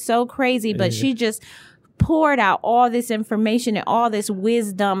 It was so crazy, but she just poured out all this information and all this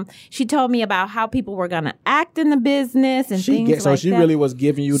wisdom. She told me about how people were going to act in the business and things like that. So she really was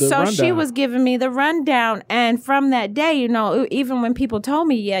giving you the rundown. So she was giving me the rundown. And from that day, even when people told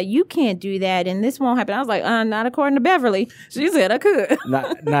me, yeah, you can't do that and this won't happen, I was like, not according to Beverly. She said I could.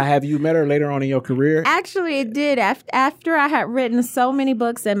 Now, have you met her later on in your career? Actually, it did. After I had written so many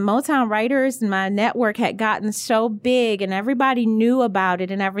books and Motown Writers, my network had gotten so big and everybody knew about it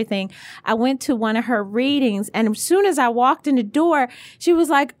and everything, I went to one of her readings, and as soon as I walked in the door, she was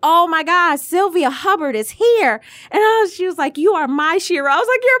like, oh my God, Sylvia Hubbard is here. And she was like, you are my Shiro. I was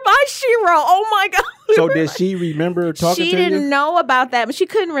like, you're my Shiro. Oh my God. So did she remember talking to you? She didn't know about that, but she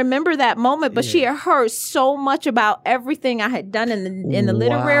couldn't remember that moment, but she had heard so much about everything I had done in the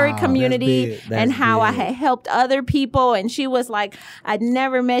literary community and how I had helped other people. And she was like, I'd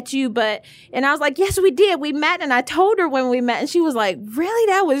never met you, and I was like, yes, we did. We met, and I told her when we met, and she was like,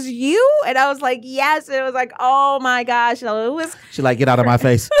 really? That was you? And I was like, yes. And it was like, oh my gosh. So it was. She like, get out of my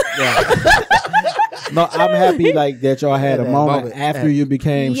face. No, I'm happy that y'all had a moment after you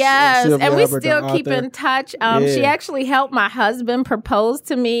became Sylvia and we Hubbard, still keep in touch. She actually helped my husband propose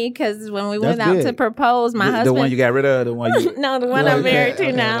to me because when we went out to propose, my husband, the one you got rid of, the one you no, the one I'm married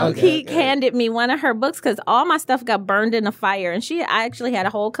to now. He handed me one of her books because all my stuff got burned in a fire, and I actually had a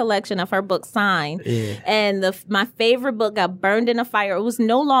whole collection of her books signed. And my favorite book got burned in a fire. It was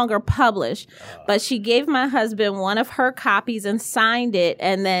no longer published, but she gave my husband one of her copies and signed it.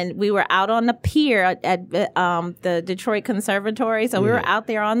 And then we were out on the pier at the Detroit Conservatory. So we were out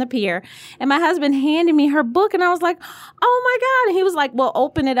there on the pier, and my husband handed me her book, and I was like, oh my God. And he was like, well,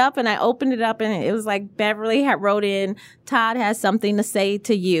 open it up. And I opened it up, and it was like Beverly had wrote in, Todd has something to say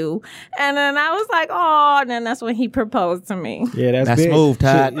to you. And then I was like, oh, and then that's when he proposed to me. Yeah, that's smooth,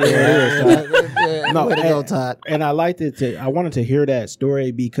 Todd. Yeah, it is. No, way to go, Todd. And I liked it. I wanted to hear that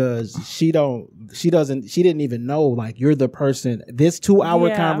story because she didn't even know you're the person. This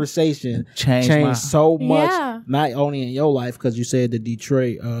 2-hour conversation changed so much, not only in your life, because you said the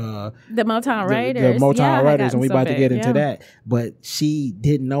Detroit, the Motown Writers, the Motown Writers, and we about to get into that. But she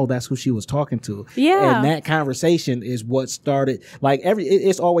didn't know that's who she was talking to. Yeah, and that conversation is what started.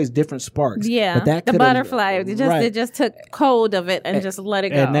 It's always different sparks. Yeah, but the butterfly. It just took hold of it and just let it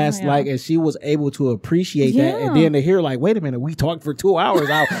go. And that's and she was able to appreciate that, and then to hear wait a minute, we talked for 2 hours.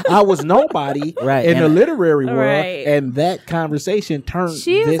 I was nobody in the literary world, and that conversation turned this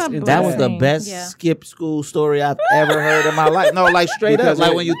into that was the best skip school story I've ever heard in my life. No, straight up,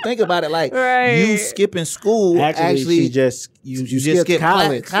 when you think about it, you skipping school actually just you just skipped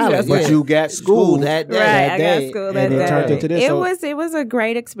college, but you got school that day. Right, I got school that day. It turned into this. It was a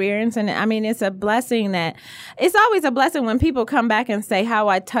great experience, and I mean, it's a blessing it's always a blessing when people come back and say how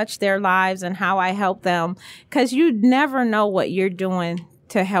I touched their lives and how I helped them, because you never know what you're doing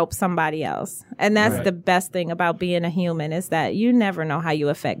to help somebody else. And that's the best thing about being a human, is that you never know how you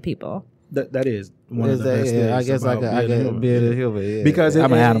affect people. That is one of the best things. I guess I can be a human. Yeah. Because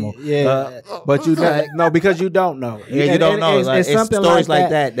I'm an animal. Yeah, but you because you don't know. Yeah, you don't know. It's something stories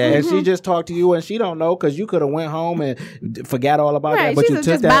like that. And she just talked to you, and she don't know because you could have went home and forgot all about that. But she you took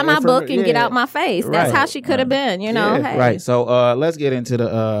just that buy my book and get out my face. That's how she could have been. Hey. Right. So let's get into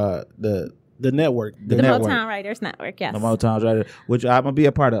the network. The Motown Writers Network, yes. The Motown Writers, which I'm going to be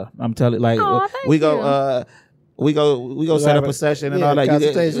a part of. I'm telling you, we you. go, We go set up a session and all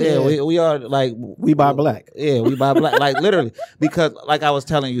that. We are like we buy black. Yeah, we buy black. Like literally, because like I was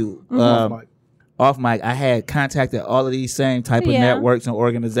telling you, off mic, I had contacted all of these same type of networks and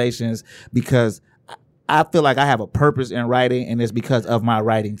organizations because I feel like I have a purpose in writing, and it's because of my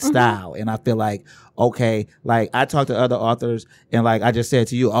writing style. And I feel like, okay, like I talked to other authors, and like I just said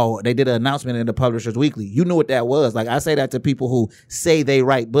to you, oh, they did an announcement in the Publishers Weekly. You knew what that was. Like I say that to people who say they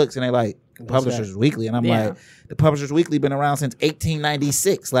write books, and they like Publishers Weekly, and I'm like, the Publishers Weekly been around since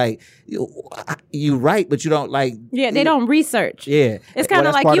 1896. Like you write, but you don't like. Yeah, they don't research. Yeah, it's kind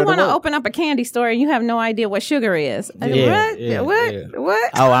of like you want to open up a candy store and you have no idea what sugar is.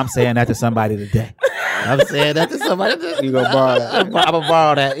 What? Oh, I'm saying that to somebody today. I'm saying that to somebody today. You gonna borrow that? I'm gonna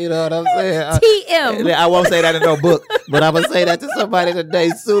borrow that. You know what I'm saying? TM. I won't say that in no book, but I'm gonna say that to somebody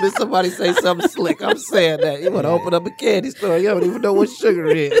today. Soon as somebody say something slick, I'm saying that. You want to open up a candy store? You don't even know what sugar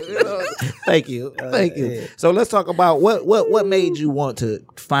is. You know? Thank you. So let's talk about what made you want to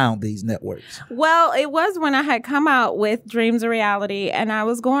found these networks. Well, it was when I had come out with Dreams of Reality, and I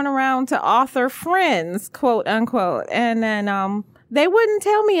was going around to author friends, quote unquote, and then they wouldn't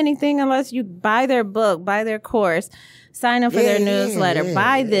tell me anything unless you buy their book, buy their course, sign up for their newsletter,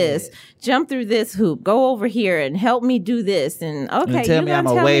 buy this, jump through this hoop, go over here and help me do this. And okay, and tell me I'm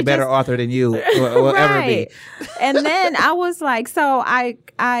a way better author than you will ever be. And then I was like, so I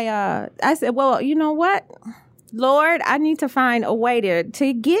said, well, you know what? Lord, I need to find a way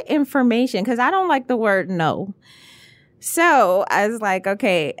to get information, because I don't like the word no. So I was like,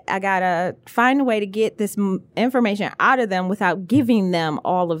 okay, I got to find a way to get this information out of them without giving them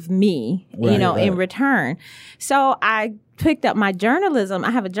all of me, in return. So I picked up my journalism. I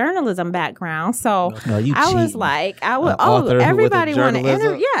have a journalism background. So I was like, everybody want to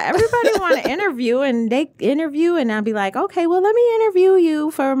interview. Yeah, everybody want to interview, and they interview, and I'd be like, okay, well, let me interview you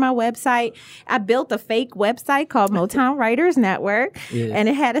for my website. I built a fake website called Motown Writers Network, and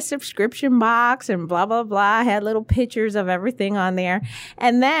it had a subscription box and blah, blah, blah. I had little pictures of everything on there.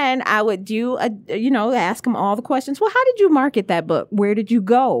 And then I would ask them all the questions. Well, how did you market that book? Where did you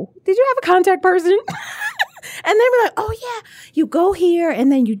go? Did you have a contact person? And they were like, oh, yeah, you go here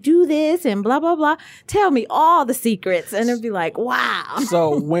and then you do this and blah, blah, blah. Tell me all the secrets. And it'd be like, wow.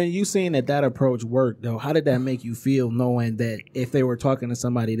 So when you seen that approach worked, though, how did that make you feel, knowing that if they were talking to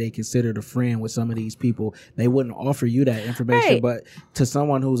somebody they considered a friend with some of these people, they wouldn't offer you that information, but to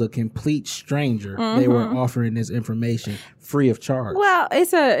someone who's a complete stranger, they were offering this information free of charge? Well,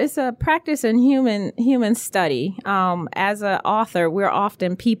 it's a practice in human study. As an author, we're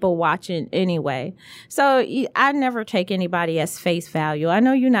often people watching anyway. So I never take anybody as face value. I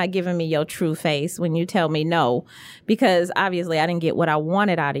know you're not giving me your true face when you tell me no, because obviously I didn't get what I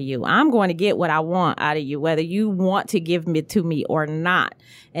wanted out of you. I'm going to get what I want out of you, whether you want to give it to me or not.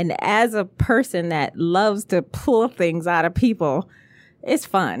 And as a person that loves to pull things out of people, it's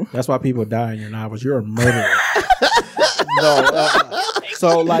fun. That's why people die in your novels. You're a murderer.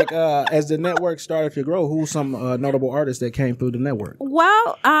 So, as the network started to grow, who's some notable artists that came through the network?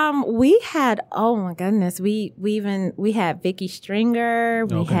 Well, we had, oh my goodness, we had Vicky Stringer.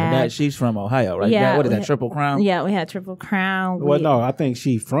 She's from Ohio, right? Yeah. What is that, Triple Crown? Yeah, we had Triple Crown. Well, no, I think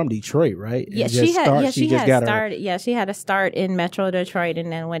she's from Detroit, right? Yeah, she had a start in Metro Detroit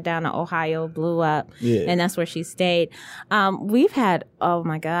and then went down to Ohio, blew up, and that's where she stayed. We've had, oh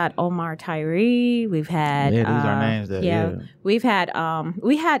my God, Omar Tyree. We've had these are names that we've had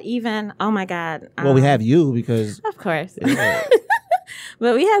we had even, oh my God. Well, we have you because of course.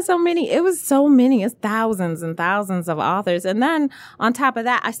 But we had so many. It was so many. It's thousands and thousands of authors. And then on top of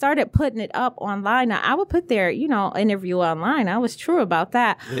that, I started putting it up online. Now, I would put their, interview online. I was true about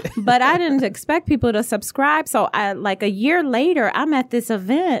that. But I didn't expect people to subscribe. So a year later, I'm at this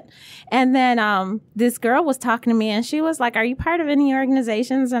event. And then this girl was talking to me and she was like, are you part of any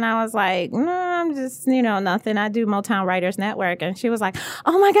organizations? And I was like, no, I'm just, nothing. I do Motown Writers Network. And she was like,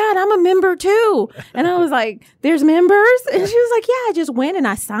 oh my God, I'm a member too. And I was like, there's members? And she was like, yeah, I just went and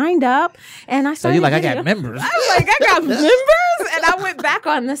I signed up and I started. So you're like, I got members. I was like, I got members. And I went back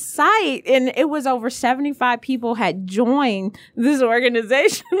on the site and it was over 75 people had joined this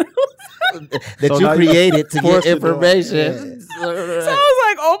organization. that you created to get information. So I was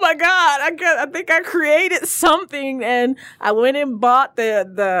like, oh my God, I think I created something. And I went and bought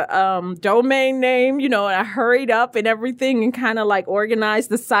the domain name, and I hurried up and everything and kind of organized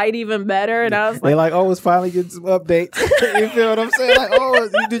the site even better. And I was like, they're like, it's finally getting some updates. You feel what I'm saying?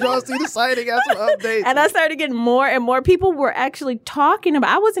 Did y'all see the site? It got some updates. And I started getting more and more. People were actually talking about,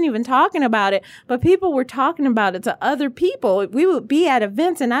 I wasn't even talking about it, but people were talking about it to other people. We would be at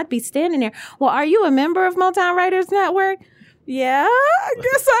events and I'd be standing there. Well, are you a member of Motown Writers Network? Yeah, I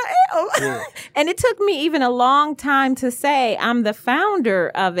guess I am. And it took me even a long time to say I'm the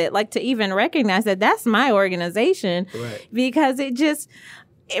founder of it, like to even recognize that that's my organization, because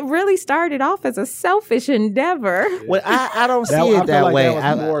it really started off as a selfish endeavor. Well, I don't see I it feel that like way.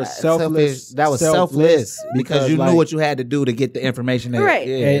 that was more selfless. That was selfless because you like, knew what you had to do to get the information. Right.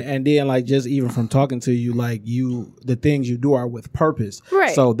 Yeah. And then like just even from talking to you, like the things you do are with purpose.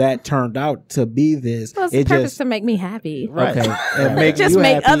 Right. So that turned out to be this. Well, it's the purpose to make me happy. Right. Okay. And make Just you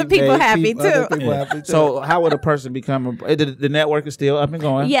make happy, other people make happy, other too. people happy, too. So how would a person become the network is still up and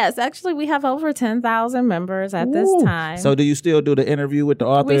going? Yes, actually, we have over 10,000 members at this time. So do you still do the interview with the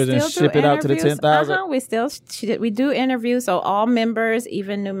authors and ship it out to the 10,000? We do interviews, so all members,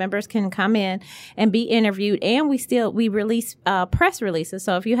 even new members, can come in and be interviewed. And we release press releases.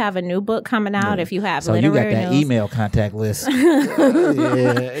 So if you have a new book coming out, if you have So you literary got that news, email contact list.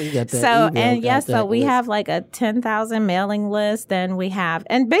 Yeah, you got that so email and yes, so contact we list. have like a 10,000 mailing list. Then we have,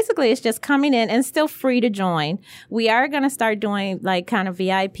 and basically it's just coming in and still free to join. We are going to start doing like kind of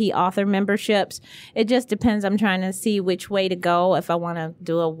VIP author memberships. It just depends. I'm trying to see which way to go, if I want to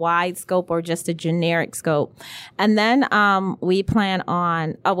do a wide scope or just a generic scope. And then we plan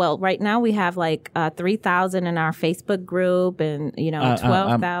on, right now we have like 3,000 in our Facebook group, and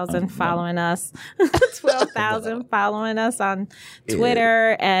 12,000 following us, 12,000 following us on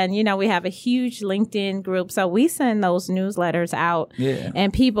Twitter. And, we have a huge LinkedIn group. So we send those newsletters out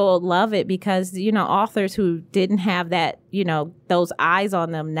and people love it because, authors who didn't have that, those eyes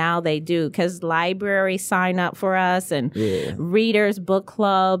on them, now they do, because libraries sign up for us and readers, book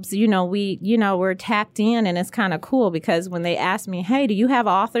clubs, we're tapped in, and it's kind of cool because when they ask me, hey, do you have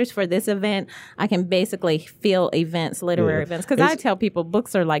authors for this event? I can basically fill events, literary events, because I tell people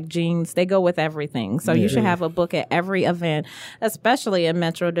books are like jeans. They go with everything. So you should have a book at every event, especially in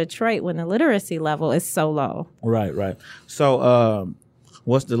Metro Detroit when the literacy level is so low. Right. So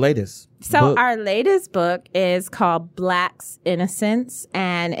what's the latest? So our latest book is called Black's Innocence,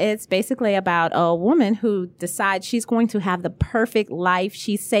 and it's basically about a woman who decides she's going to have the perfect life.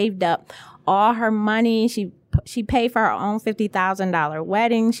 She saved up all her money. She paid for her own $50,000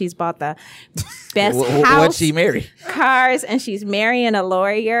 wedding. She's bought the best house. What'd she marry? Cars, and she's marrying a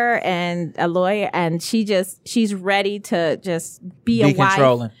lawyer, and she's ready to just be a wife.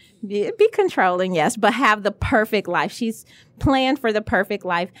 Controlling. Be controlling, yes, but have the perfect life. She's planned for the perfect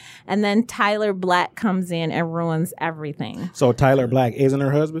life. And then Tyler Black comes in and ruins everything. So Tyler Black isn't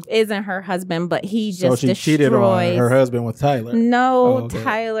her husband? Isn't her husband, but he just so she cheated on her husband with Tyler. No, okay.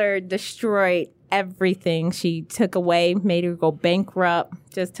 Tyler destroyed everything. She took away, made her go bankrupt,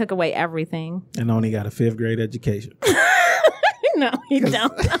 just took away everything. And only got a 5th grade education. No, he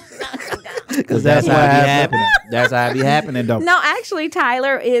don't. Because that's how it be happening. That's how it be happening, though. No, actually,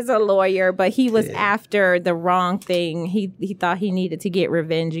 Tyler is a lawyer, but he was after the wrong thing. He thought he needed to get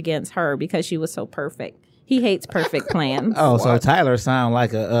revenge against her because she was so perfect. He hates perfect plans. Oh, so Tyler sound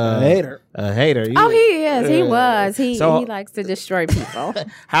like a hater. A hater. Oh, he is. He was. He likes to destroy people.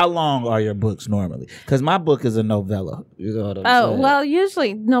 How long are your books normally? Because my book is a novella. You know what I'm saying? Well,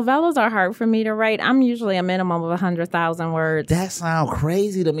 usually novellas are hard for me to write. I'm usually a minimum of 100,000 words. That sounds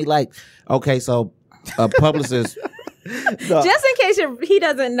crazy to me. Like, okay, so a publicist. Just in case he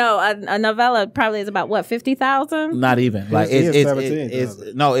doesn't know, a novella probably is about what, 50,000? Not even. Like it's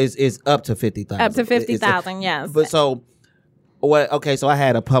up to 50,000. Up to 50,000, yes. But so okay, so I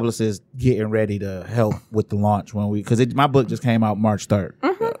had a publicist getting ready to help with the launch because my book just came out March 3rd.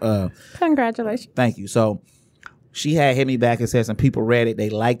 Mm-hmm. Congratulations. Thank you. So she had hit me back and said some people read it, they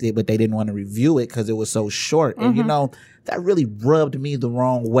liked it, but they didn't want to review it because it was so short. And that really rubbed me the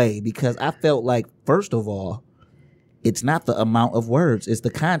wrong way because I felt like, first of all, it's not the amount of words, it's the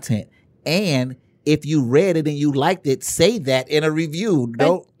content. And if you read it and you liked it, say that in a review.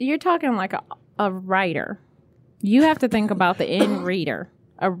 But you're talking like a writer. You have to think about the end reader.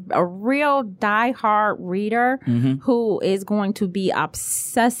 A real diehard reader who is going to be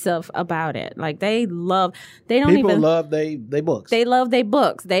obsessive about it. Like people love they books. They love their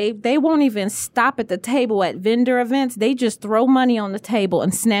books. They won't even stop at the table at vendor events. They just throw money on the table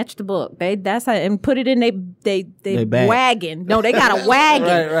and snatch the book. And put it in they wagon. No, they got a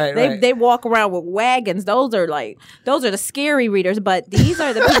wagon. right. They walk around with wagons. Those are the scary readers. But these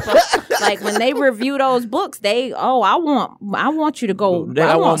are the people like when they review those books, I want you to go.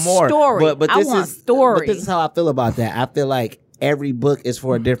 I want more story. But this is how I feel about that. I feel like every book is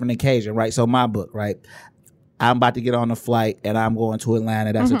for a different occasion, right? So my book, right? I'm about to get on a flight and I'm going to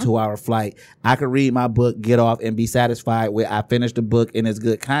Atlanta. That's a 2-hour flight. I could read my book, get off, and be satisfied with I finished the book and it's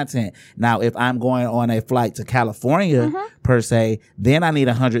good content. Now, if I'm going on a flight to California per se, then I need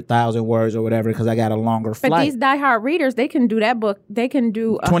 100,000 words or whatever because I got a longer flight. But these diehard readers, they can do that book. They can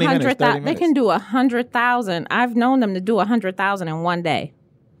do 100,000. They can do 100,000. I've known them to do 100,000 in one day.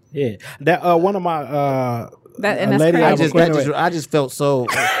 Yeah, that one of my that's lady crazy. I just felt so.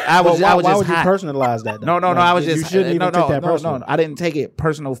 Why would just you personalize that? No. Like, I was just you shouldn't even take that personal. No. I didn't take it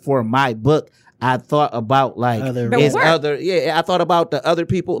personal for my book. I thought about like I thought about the other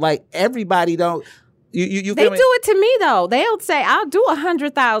people. Like everybody don't. You they do it to me though. They'll say I'll do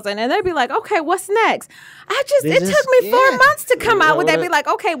 100,000, and they'll be like, "Okay, what's next?" It took me 4 months to come out with that. Be like,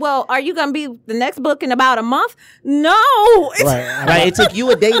 "Okay, well, are you gonna be the next book in about a month?" No, right. It took you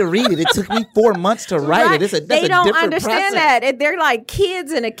a day to read it. It took me 4 months to write it. They don't understand that. They're like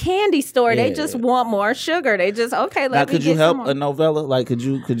kids in a candy store. They just want more sugar. They just let me get some more. Could you help a novella? Like, could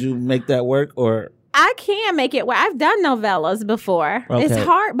you make that work or? I can make it work. I've done novellas before. Okay. It's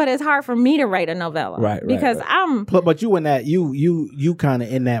hard, but it's hard for me to write a novella, right? Because I'm. But you in that you kind of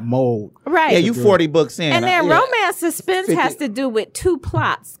in that mold, right? Yeah, you 40 books in, and then romance suspense 50. Has to do with two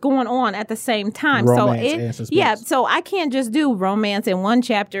plots going on at the same time. Romance and suspense. So I can't just do romance in one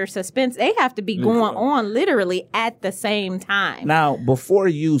chapter, suspense. They have to be going on literally at the same time. Now, before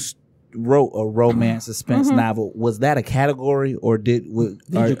you wrote a romance suspense novel, was that a category or did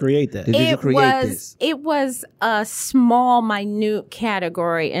you create that? Did you create this? It was a small, minute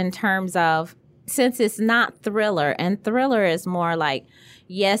category in terms of, since it's not thriller, and thriller is more like,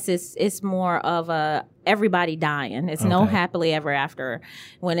 yes, it's more of a everybody dying. It's no happily ever after.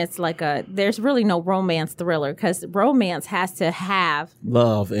 When it's like there's really no romance thriller because romance has to have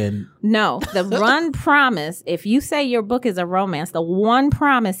love and the one promise. If you say your book is a romance, the one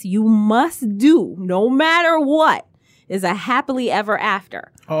promise you must do, no matter what, is a happily ever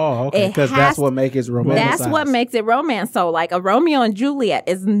after. Oh, okay. Because that's what makes it romantic. That's what makes it romance. So, like a Romeo and Juliet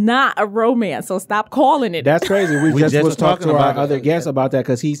is not a romance. So stop calling it. That's crazy. We just was talking to our other guest about that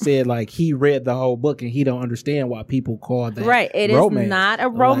because he said like he read the whole book and he don't understand why people call that right. It romance. Is not a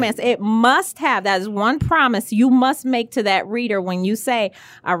romance. Like, it must have. That is one promise you must make to that reader when you say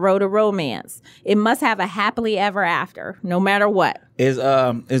I wrote a romance. It must have a happily ever after, no matter what. Is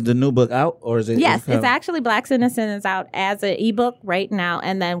the new book out or is it? Yes, it's actually Black Citizen is out as an ebook right now,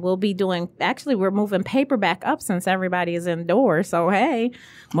 and then we'll be doing. Actually, we're moving paperback up since everybody is indoors. So hey,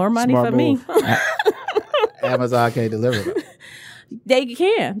 more money Smart for move. me. Amazon can't deliver. They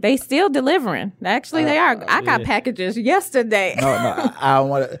can. They still delivering. Actually, they are. I got packages yesterday. No, I don't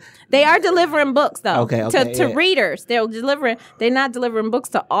want to. They are delivering books though. Okay, to readers. They're delivering. They're not delivering books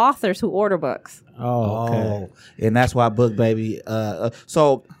to authors who order books. Oh, okay. And that's why Book Baby.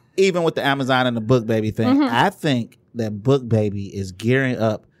 So even with the Amazon and the Book Baby thing, I think that Book Baby is gearing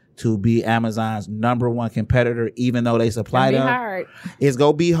up to be Amazon's #1 competitor, even though they supply them. Hard. It's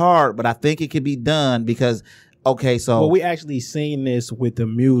gonna be hard, but I think it can be done because. Okay, so we actually seen this with the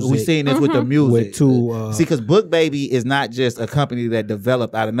music. We seen this with the music. With two, see, because Book Baby is not just a company that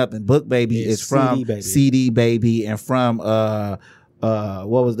developed out of nothing. Book Baby is from CD Baby and from what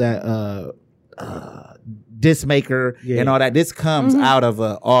was that? Discmaker and all that. This comes out of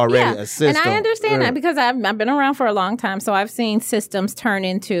already a system. And I understand that because I've been around for a long time, so I've seen systems turn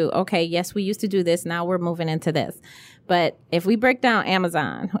into yes, we used to do this, now we're moving into this. But if we break down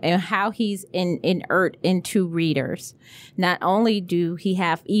Amazon and how he's inert into readers, not only do he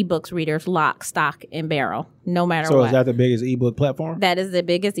have ebooks readers lock, stock, and barrel, no matter what. So is that the biggest ebook platform? That is the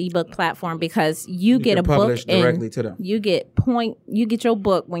biggest ebook platform because you get a book directly to them. You get your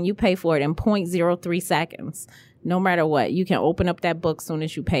book when you pay for it in 0.03 seconds. No matter what, you can open up that book as soon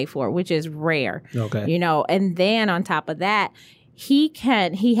as you pay for it, which is rare. Okay. And then on top of that, he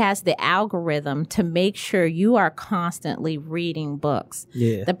has the algorithm to make sure you are constantly reading books.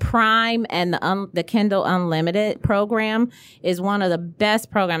 Yeah. The Prime and the Kindle Unlimited program is one of the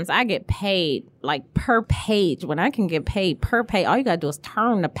best programs. I get paid like per page. When I can get paid per page, all you gotta do is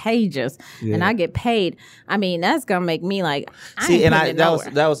turn the pages and I get paid. I mean, that's gonna make me like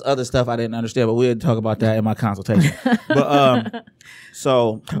that was other stuff I didn't understand, but we'll talk about that in my consultation. But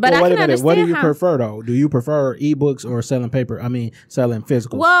wait a minute. What do you prefer though? Do you prefer ebooks or selling paper? I mean, selling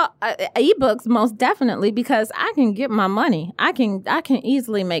physical? Well, ebooks most definitely because I can get my money. I can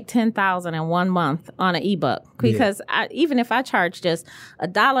easily make $10,000 in 1 month on an ebook because even if I charge just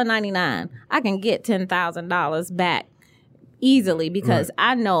 $1.99, I can get $10,000 back easily because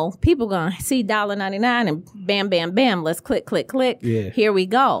I know people gonna see $1.99 and bam, bam, bam. Let's click, click, click. Yeah. Here we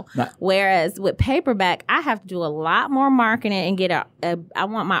go. Whereas with paperback, I have to do a lot more marketing and get I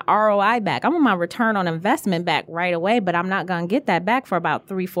want my ROI back. I want my return on investment back right away, but I'm not gonna get that back for about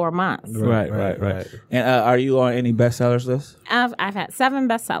 3-4 months. Right. And are you on any bestsellers list? I've had 7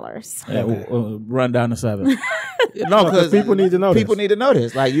 bestsellers. Run down to 7. No, because people need to know. People need to know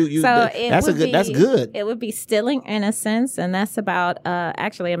this. Like you. So That's good. It would be Stealing Innocence, and that's about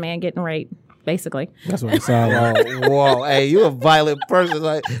actually a man getting raped. Basically, that's what it sounds like. Whoa, hey, you a violent person.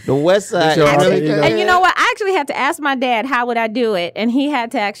 Like the West Side. And you know what? I actually had to ask my dad how would I do it, and he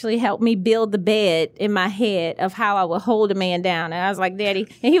had to actually help me build the bed in my head of how I would hold a man down. And I was like, Daddy,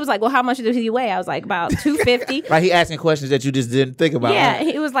 and he was like, well, how much does he weigh? I was like, about 250. Right, he asking questions that you just didn't think about. Yeah, right?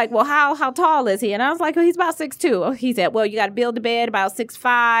 he was like, well, how tall is he? And I was like, well, he's about 6'2". He said, well, you got to build the bed about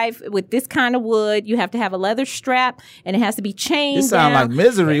 6'5" with this kind of wood. You have to have a leather strap, and it has to be chained. It sounds like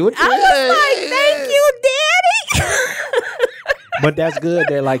Misery. What I was like, thank you, Daddy. But that's good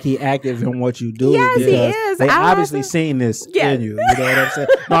that like he active in what you do. Yes, he because is. They I obviously seen this Yeah. in you. You know what I'm saying?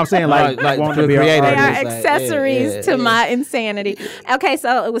 No, I'm saying like wanting to be creative. They an are artist. accessories to my insanity. Okay,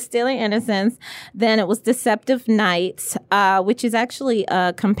 so it was Stealing Innocence. Then it was Deceptive Nights, which is actually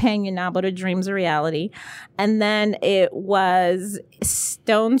a companion novel to Dreams of Reality. And then it was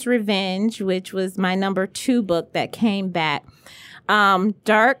Stone's Revenge, which was my number 2 book that came back.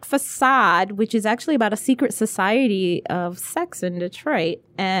 Dark Facade, which is actually about a secret society of sex in Detroit.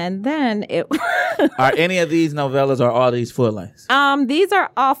 And then it Are any of these novellas or all these full lengths? these are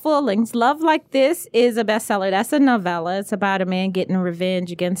all full lengths. Love Like This is a bestseller. That's a novella. It's about a man getting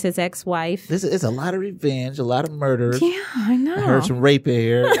revenge against his ex-wife. This is a lot of revenge, a lot of murders. Yeah, I know. I heard some rape in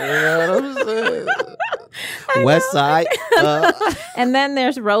here. You know what I'm saying? West Side. And then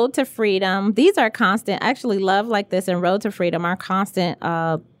there's Road to Freedom. These are constant. Actually, Love Like This and Road to Freedom are constant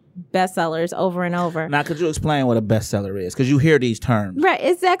bestsellers over and over. Now, could you explain what a bestseller is? Because you hear these terms. Right.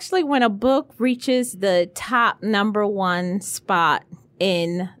 It's actually when a book reaches the top number 1 spot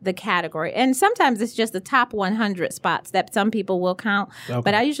in the category. And sometimes it's just the top 100 spots that some people will count. Okay.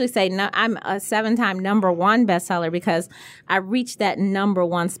 But I usually say no, I'm a 7-time number 1 bestseller because I reached that number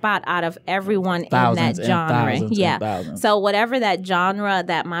 1 spot out of everyone Thousands in that genre. And thousands. So whatever that genre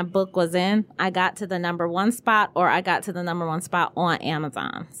that my book was in, I got to the number 1 spot or I got to the number 1 spot on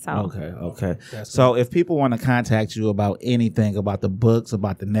Amazon. So Okay. So if people want to contact you about anything, about the books,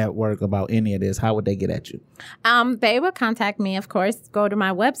 about the network, about any of this, how would they get at you? They would contact me, of course. Go to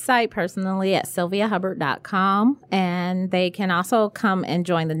my website personally at sylviahubbard.com, and they can also come and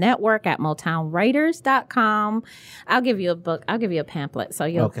join the network at motownwriters.com. I'll give you a book. I'll give you a pamphlet, so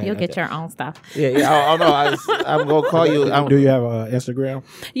you'll get your own stuff. Yeah. Oh no, I'm gonna call you. Do you have Instagram?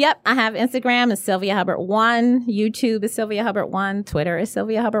 Yep, I have Instagram. It's Sylvia Hubbard 1. YouTube is Sylvia Hubbard 1. Twitter is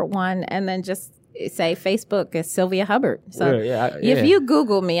Sylvia Hubbard 1, and then just say Facebook is Sylvia Hubbard. So if you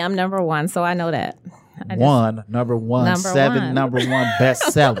Google me, I'm number 1, so I know that. Number one, 7 number 1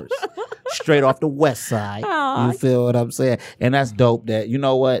 bestsellers. Straight off the West Side. Aww. You feel what I'm saying? And that's dope. That you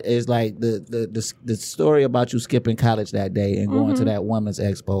know what is like the story about you skipping college that day and going to that women's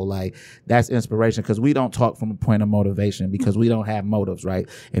expo. Like that's inspiration because we don't talk from a point of motivation because we don't have motives, right?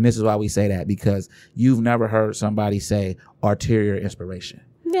 And this is why we say that because you've never heard somebody say ulterior inspiration.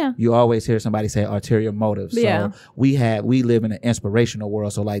 Yeah. You always hear somebody say ulterior motives. Yeah. So we live in an inspirational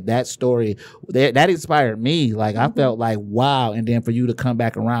world. So like that story, that inspired me. Like I felt like, wow. And then for you to come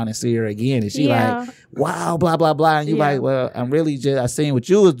back around and see her again and she like, wow, blah, blah, blah. And you like, well, I seen what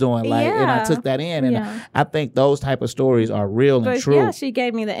you was doing. Like, and I took that in. And I think those type of stories are real and true. Yeah, she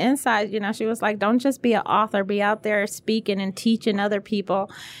gave me the insight. You know, she was like, don't just be an author, be out there speaking and teaching other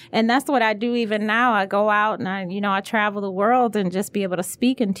people. And that's what I do even now. I go out and I travel the world and just be able to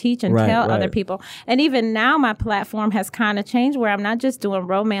speak and teach and tell other people. And even now my platform has kind of changed where I'm not just doing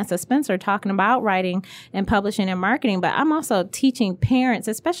romance suspense or talking about writing and publishing and marketing, but I'm also teaching parents,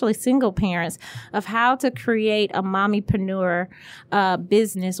 especially single parents, of how to create a mommypreneur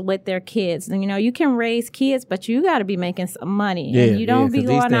business with their kids. And, you can raise kids, but you got to be making some money. And you don't be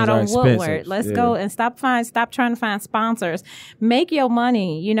going out on Woodward. Let's go and stop trying to find sponsors. Make your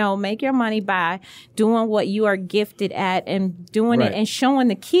money, make your money by doing what you are gifted at and doing it and showing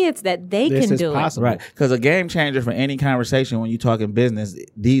the kids that they can do possible. it. Right. Because a game changer for any conversation when you're talking business,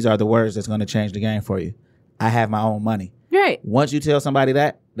 these are the words that's going to change the game for you. I have my own money. Right. Once you tell somebody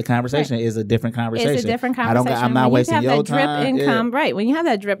that, the conversation is a different conversation. It's a different conversation. I'm not wasting your time. When you have that drip income, right? When you have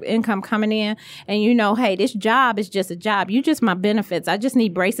that drip income coming in, and hey, this job is just a job. You just my benefits. I just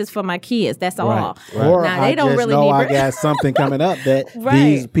need braces for my kids. That's all. Right. Or now, I just know I got something coming up that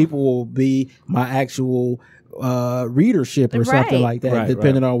these people will be my actual readership or something like that,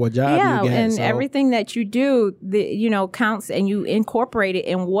 depending on what job you get. And everything that you do, counts, and you incorporate it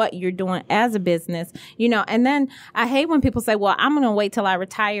in what you're doing as a business, And then I hate when people say, well, I'm going to wait till I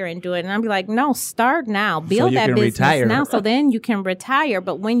retire and do it. And I'll be like, no, start now. Build that business now so then you can retire.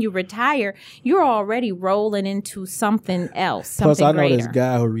 But when you retire, you're already rolling into something else, something Plus, I know greater. this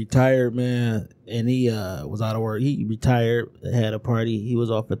guy who retired, man, and he was out of work. He retired, had a party. He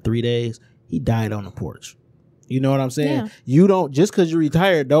was off for 3 days. He died on the porch. You know what I'm saying? Yeah. You don't, just because you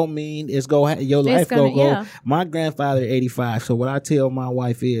retired don't mean your life go. Yeah. My grandfather 85. So what I tell my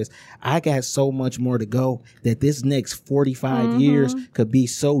wife is I got so much more to go that this next 45 years could be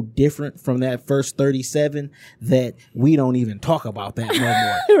so different from that first 37 that we don't even talk about that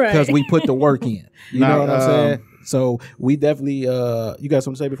no more because we put the work in. You know what I'm saying? So we definitely, you got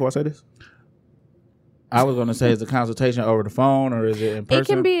something to say before I say this? I was going to say, is the consultation over the phone or is it in person? It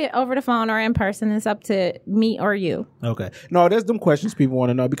can be over the phone or in person. It's up to me or you. Okay. No, there's them questions people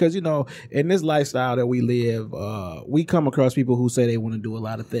want to know because, in this lifestyle that we live, we come across people who say they want to do a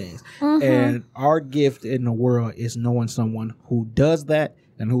lot of things. And our gift in the world is knowing someone who does that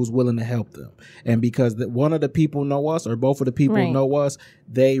and who's willing to help them. And because one of the people know us or both of the people know us,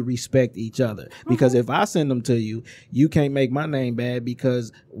 they respect each other. Because if I send them to you, you can't make my name bad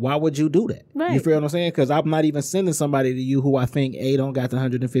because why would you do that? Right. You feel what I'm saying? Because I'm not even sending somebody to you who I think, A, don't got the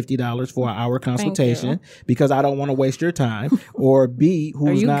 $150 for an hour consultation because I don't want to waste your time, or B,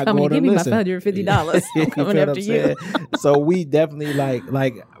 who's not going to listen. Or you coming to give me my $150. I'm coming after you. So we definitely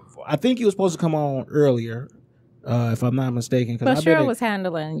like, I think you were supposed to come on earlier. If I'm not mistaken. But Cheryl was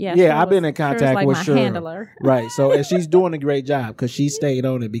handling. Yeah, I've been in contact with my Cheryl. handler. Right. So, and she's doing a great job because she stayed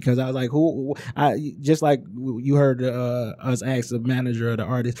on it because I was like, just like you heard us ask the manager or the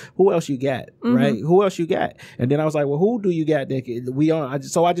artist, who else you got? Right. Who else you got? And then I was like, well, who do you got that we on?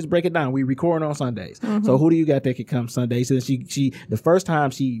 So I just break it down. We record on Sundays. So who do you got that could come Sundays? And she, the first time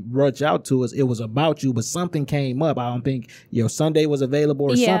she reached out to us, it was about you, but something came up. I don't think, Sunday was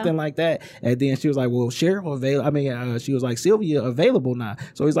available or something like that. And then she was like, well, Cheryl available. She was like, Sylvia available now.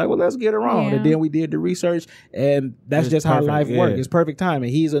 So he's like, well, let's get her on. And then we did the research, and that's just how life works. It's perfect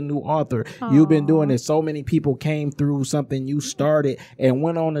timing. He's a new author. You've been doing it. So many people came through something you started and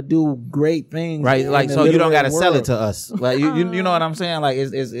went on to do great things. Right. Like, so you don't got to sell it to us. Like, you know what I'm saying? Like,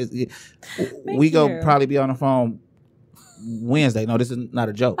 we go probably be on the phone Wednesday. No, this is not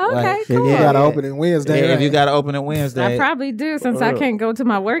a joke. Okay, like, cool. You got to open it Wednesday. Yeah, if you got to open it Wednesday. I probably do since I can't go to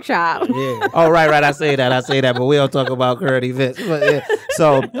my workshop. Yeah. Oh, right. I say that, but we don't talk about current events. But, yeah.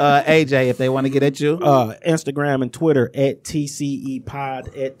 So, AJ, if they want to get at you, Instagram and Twitter at TCE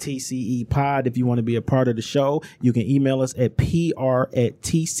Pod, If you want to be a part of the show, you can email us at pr@tcohh.org.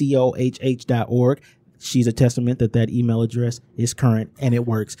 She's a testament that email address is current and it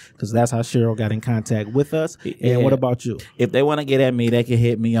works because that's how Cheryl got in contact with us. And what about you? If they want to get at me, they can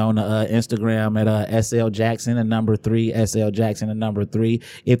hit me on Instagram at SL Jackson, #3, SL Jackson, #3.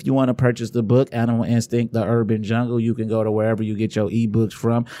 If you want to purchase the book, Animal Instinct, The Urban Jungle, you can go to wherever you get your ebooks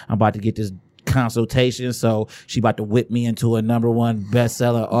from. I'm about to get this consultation, so she about to whip me into a #1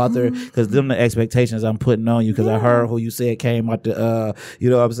 bestseller author because them the expectations I'm putting on you because I heard who you said came out the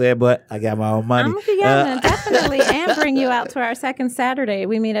you know what I'm saying, but I got my own money. I'm gonna definitely and bring you out to our second Saturday.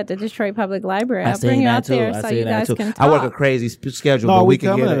 We meet at the Detroit Public Library. I'll bring you out there so you guys can talk. I work a crazy schedule, no, but we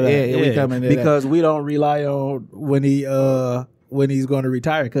can get it. We come in because we don't rely on when he's going to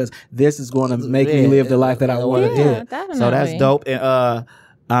retire because this is going to make me live the life that I want to do. Definitely. So that's dope. And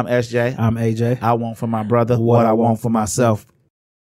I'm SJ. I'm AJ. I want for my brother what I want for myself.